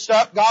 I've messed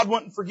up. God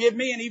wouldn't forgive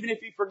me. And even if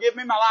He forgive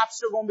me, my life's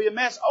still going to be a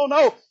mess. Oh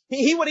no.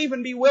 He would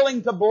even be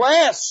willing to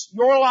bless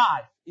your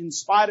life in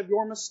spite of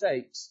your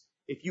mistakes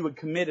if you would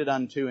commit it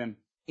unto Him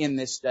in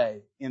this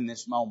day, in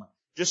this moment.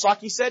 Just like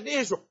He said to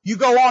Israel, you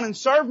go on and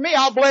serve me,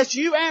 I'll bless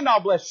you and I'll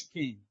bless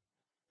your king.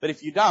 But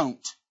if you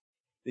don't,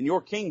 then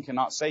your King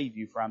cannot save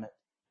you from it.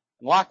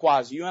 And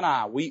likewise, you and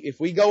I, if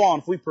we go on,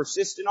 if we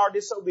persist in our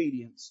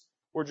disobedience,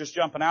 we're just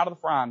jumping out of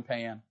the frying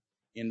pan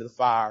into the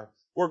fire.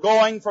 We're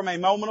going from a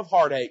moment of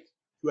heartache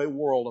to a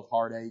world of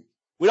heartache.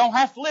 We don't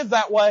have to live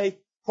that way.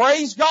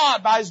 Praise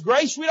God, by His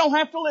grace, we don't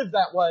have to live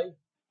that way.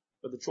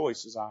 But the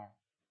choice is ours.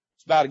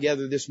 Let's bow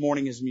together this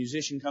morning as a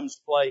musician comes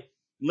to play.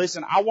 And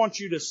listen, I want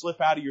you to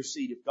slip out of your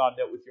seat if God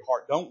dealt with your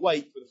heart. Don't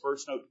wait for the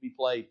first note to be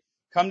played.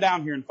 Come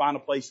down here and find a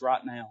place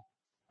right now.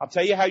 I'll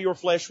tell you how your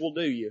flesh will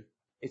do you.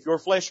 If your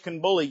flesh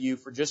can bully you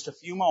for just a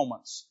few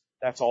moments,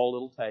 that's all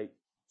it'll take.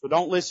 So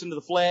don't listen to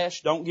the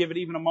flesh. Don't give it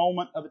even a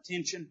moment of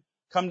attention.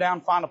 Come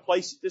down, find a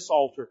place at this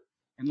altar,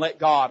 and let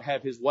God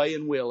have His way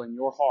and will in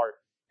your heart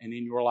and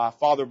in your life.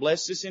 Father,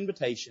 bless this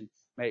invitation.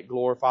 May it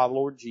glorify the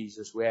Lord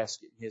Jesus. We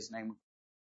ask it in His name.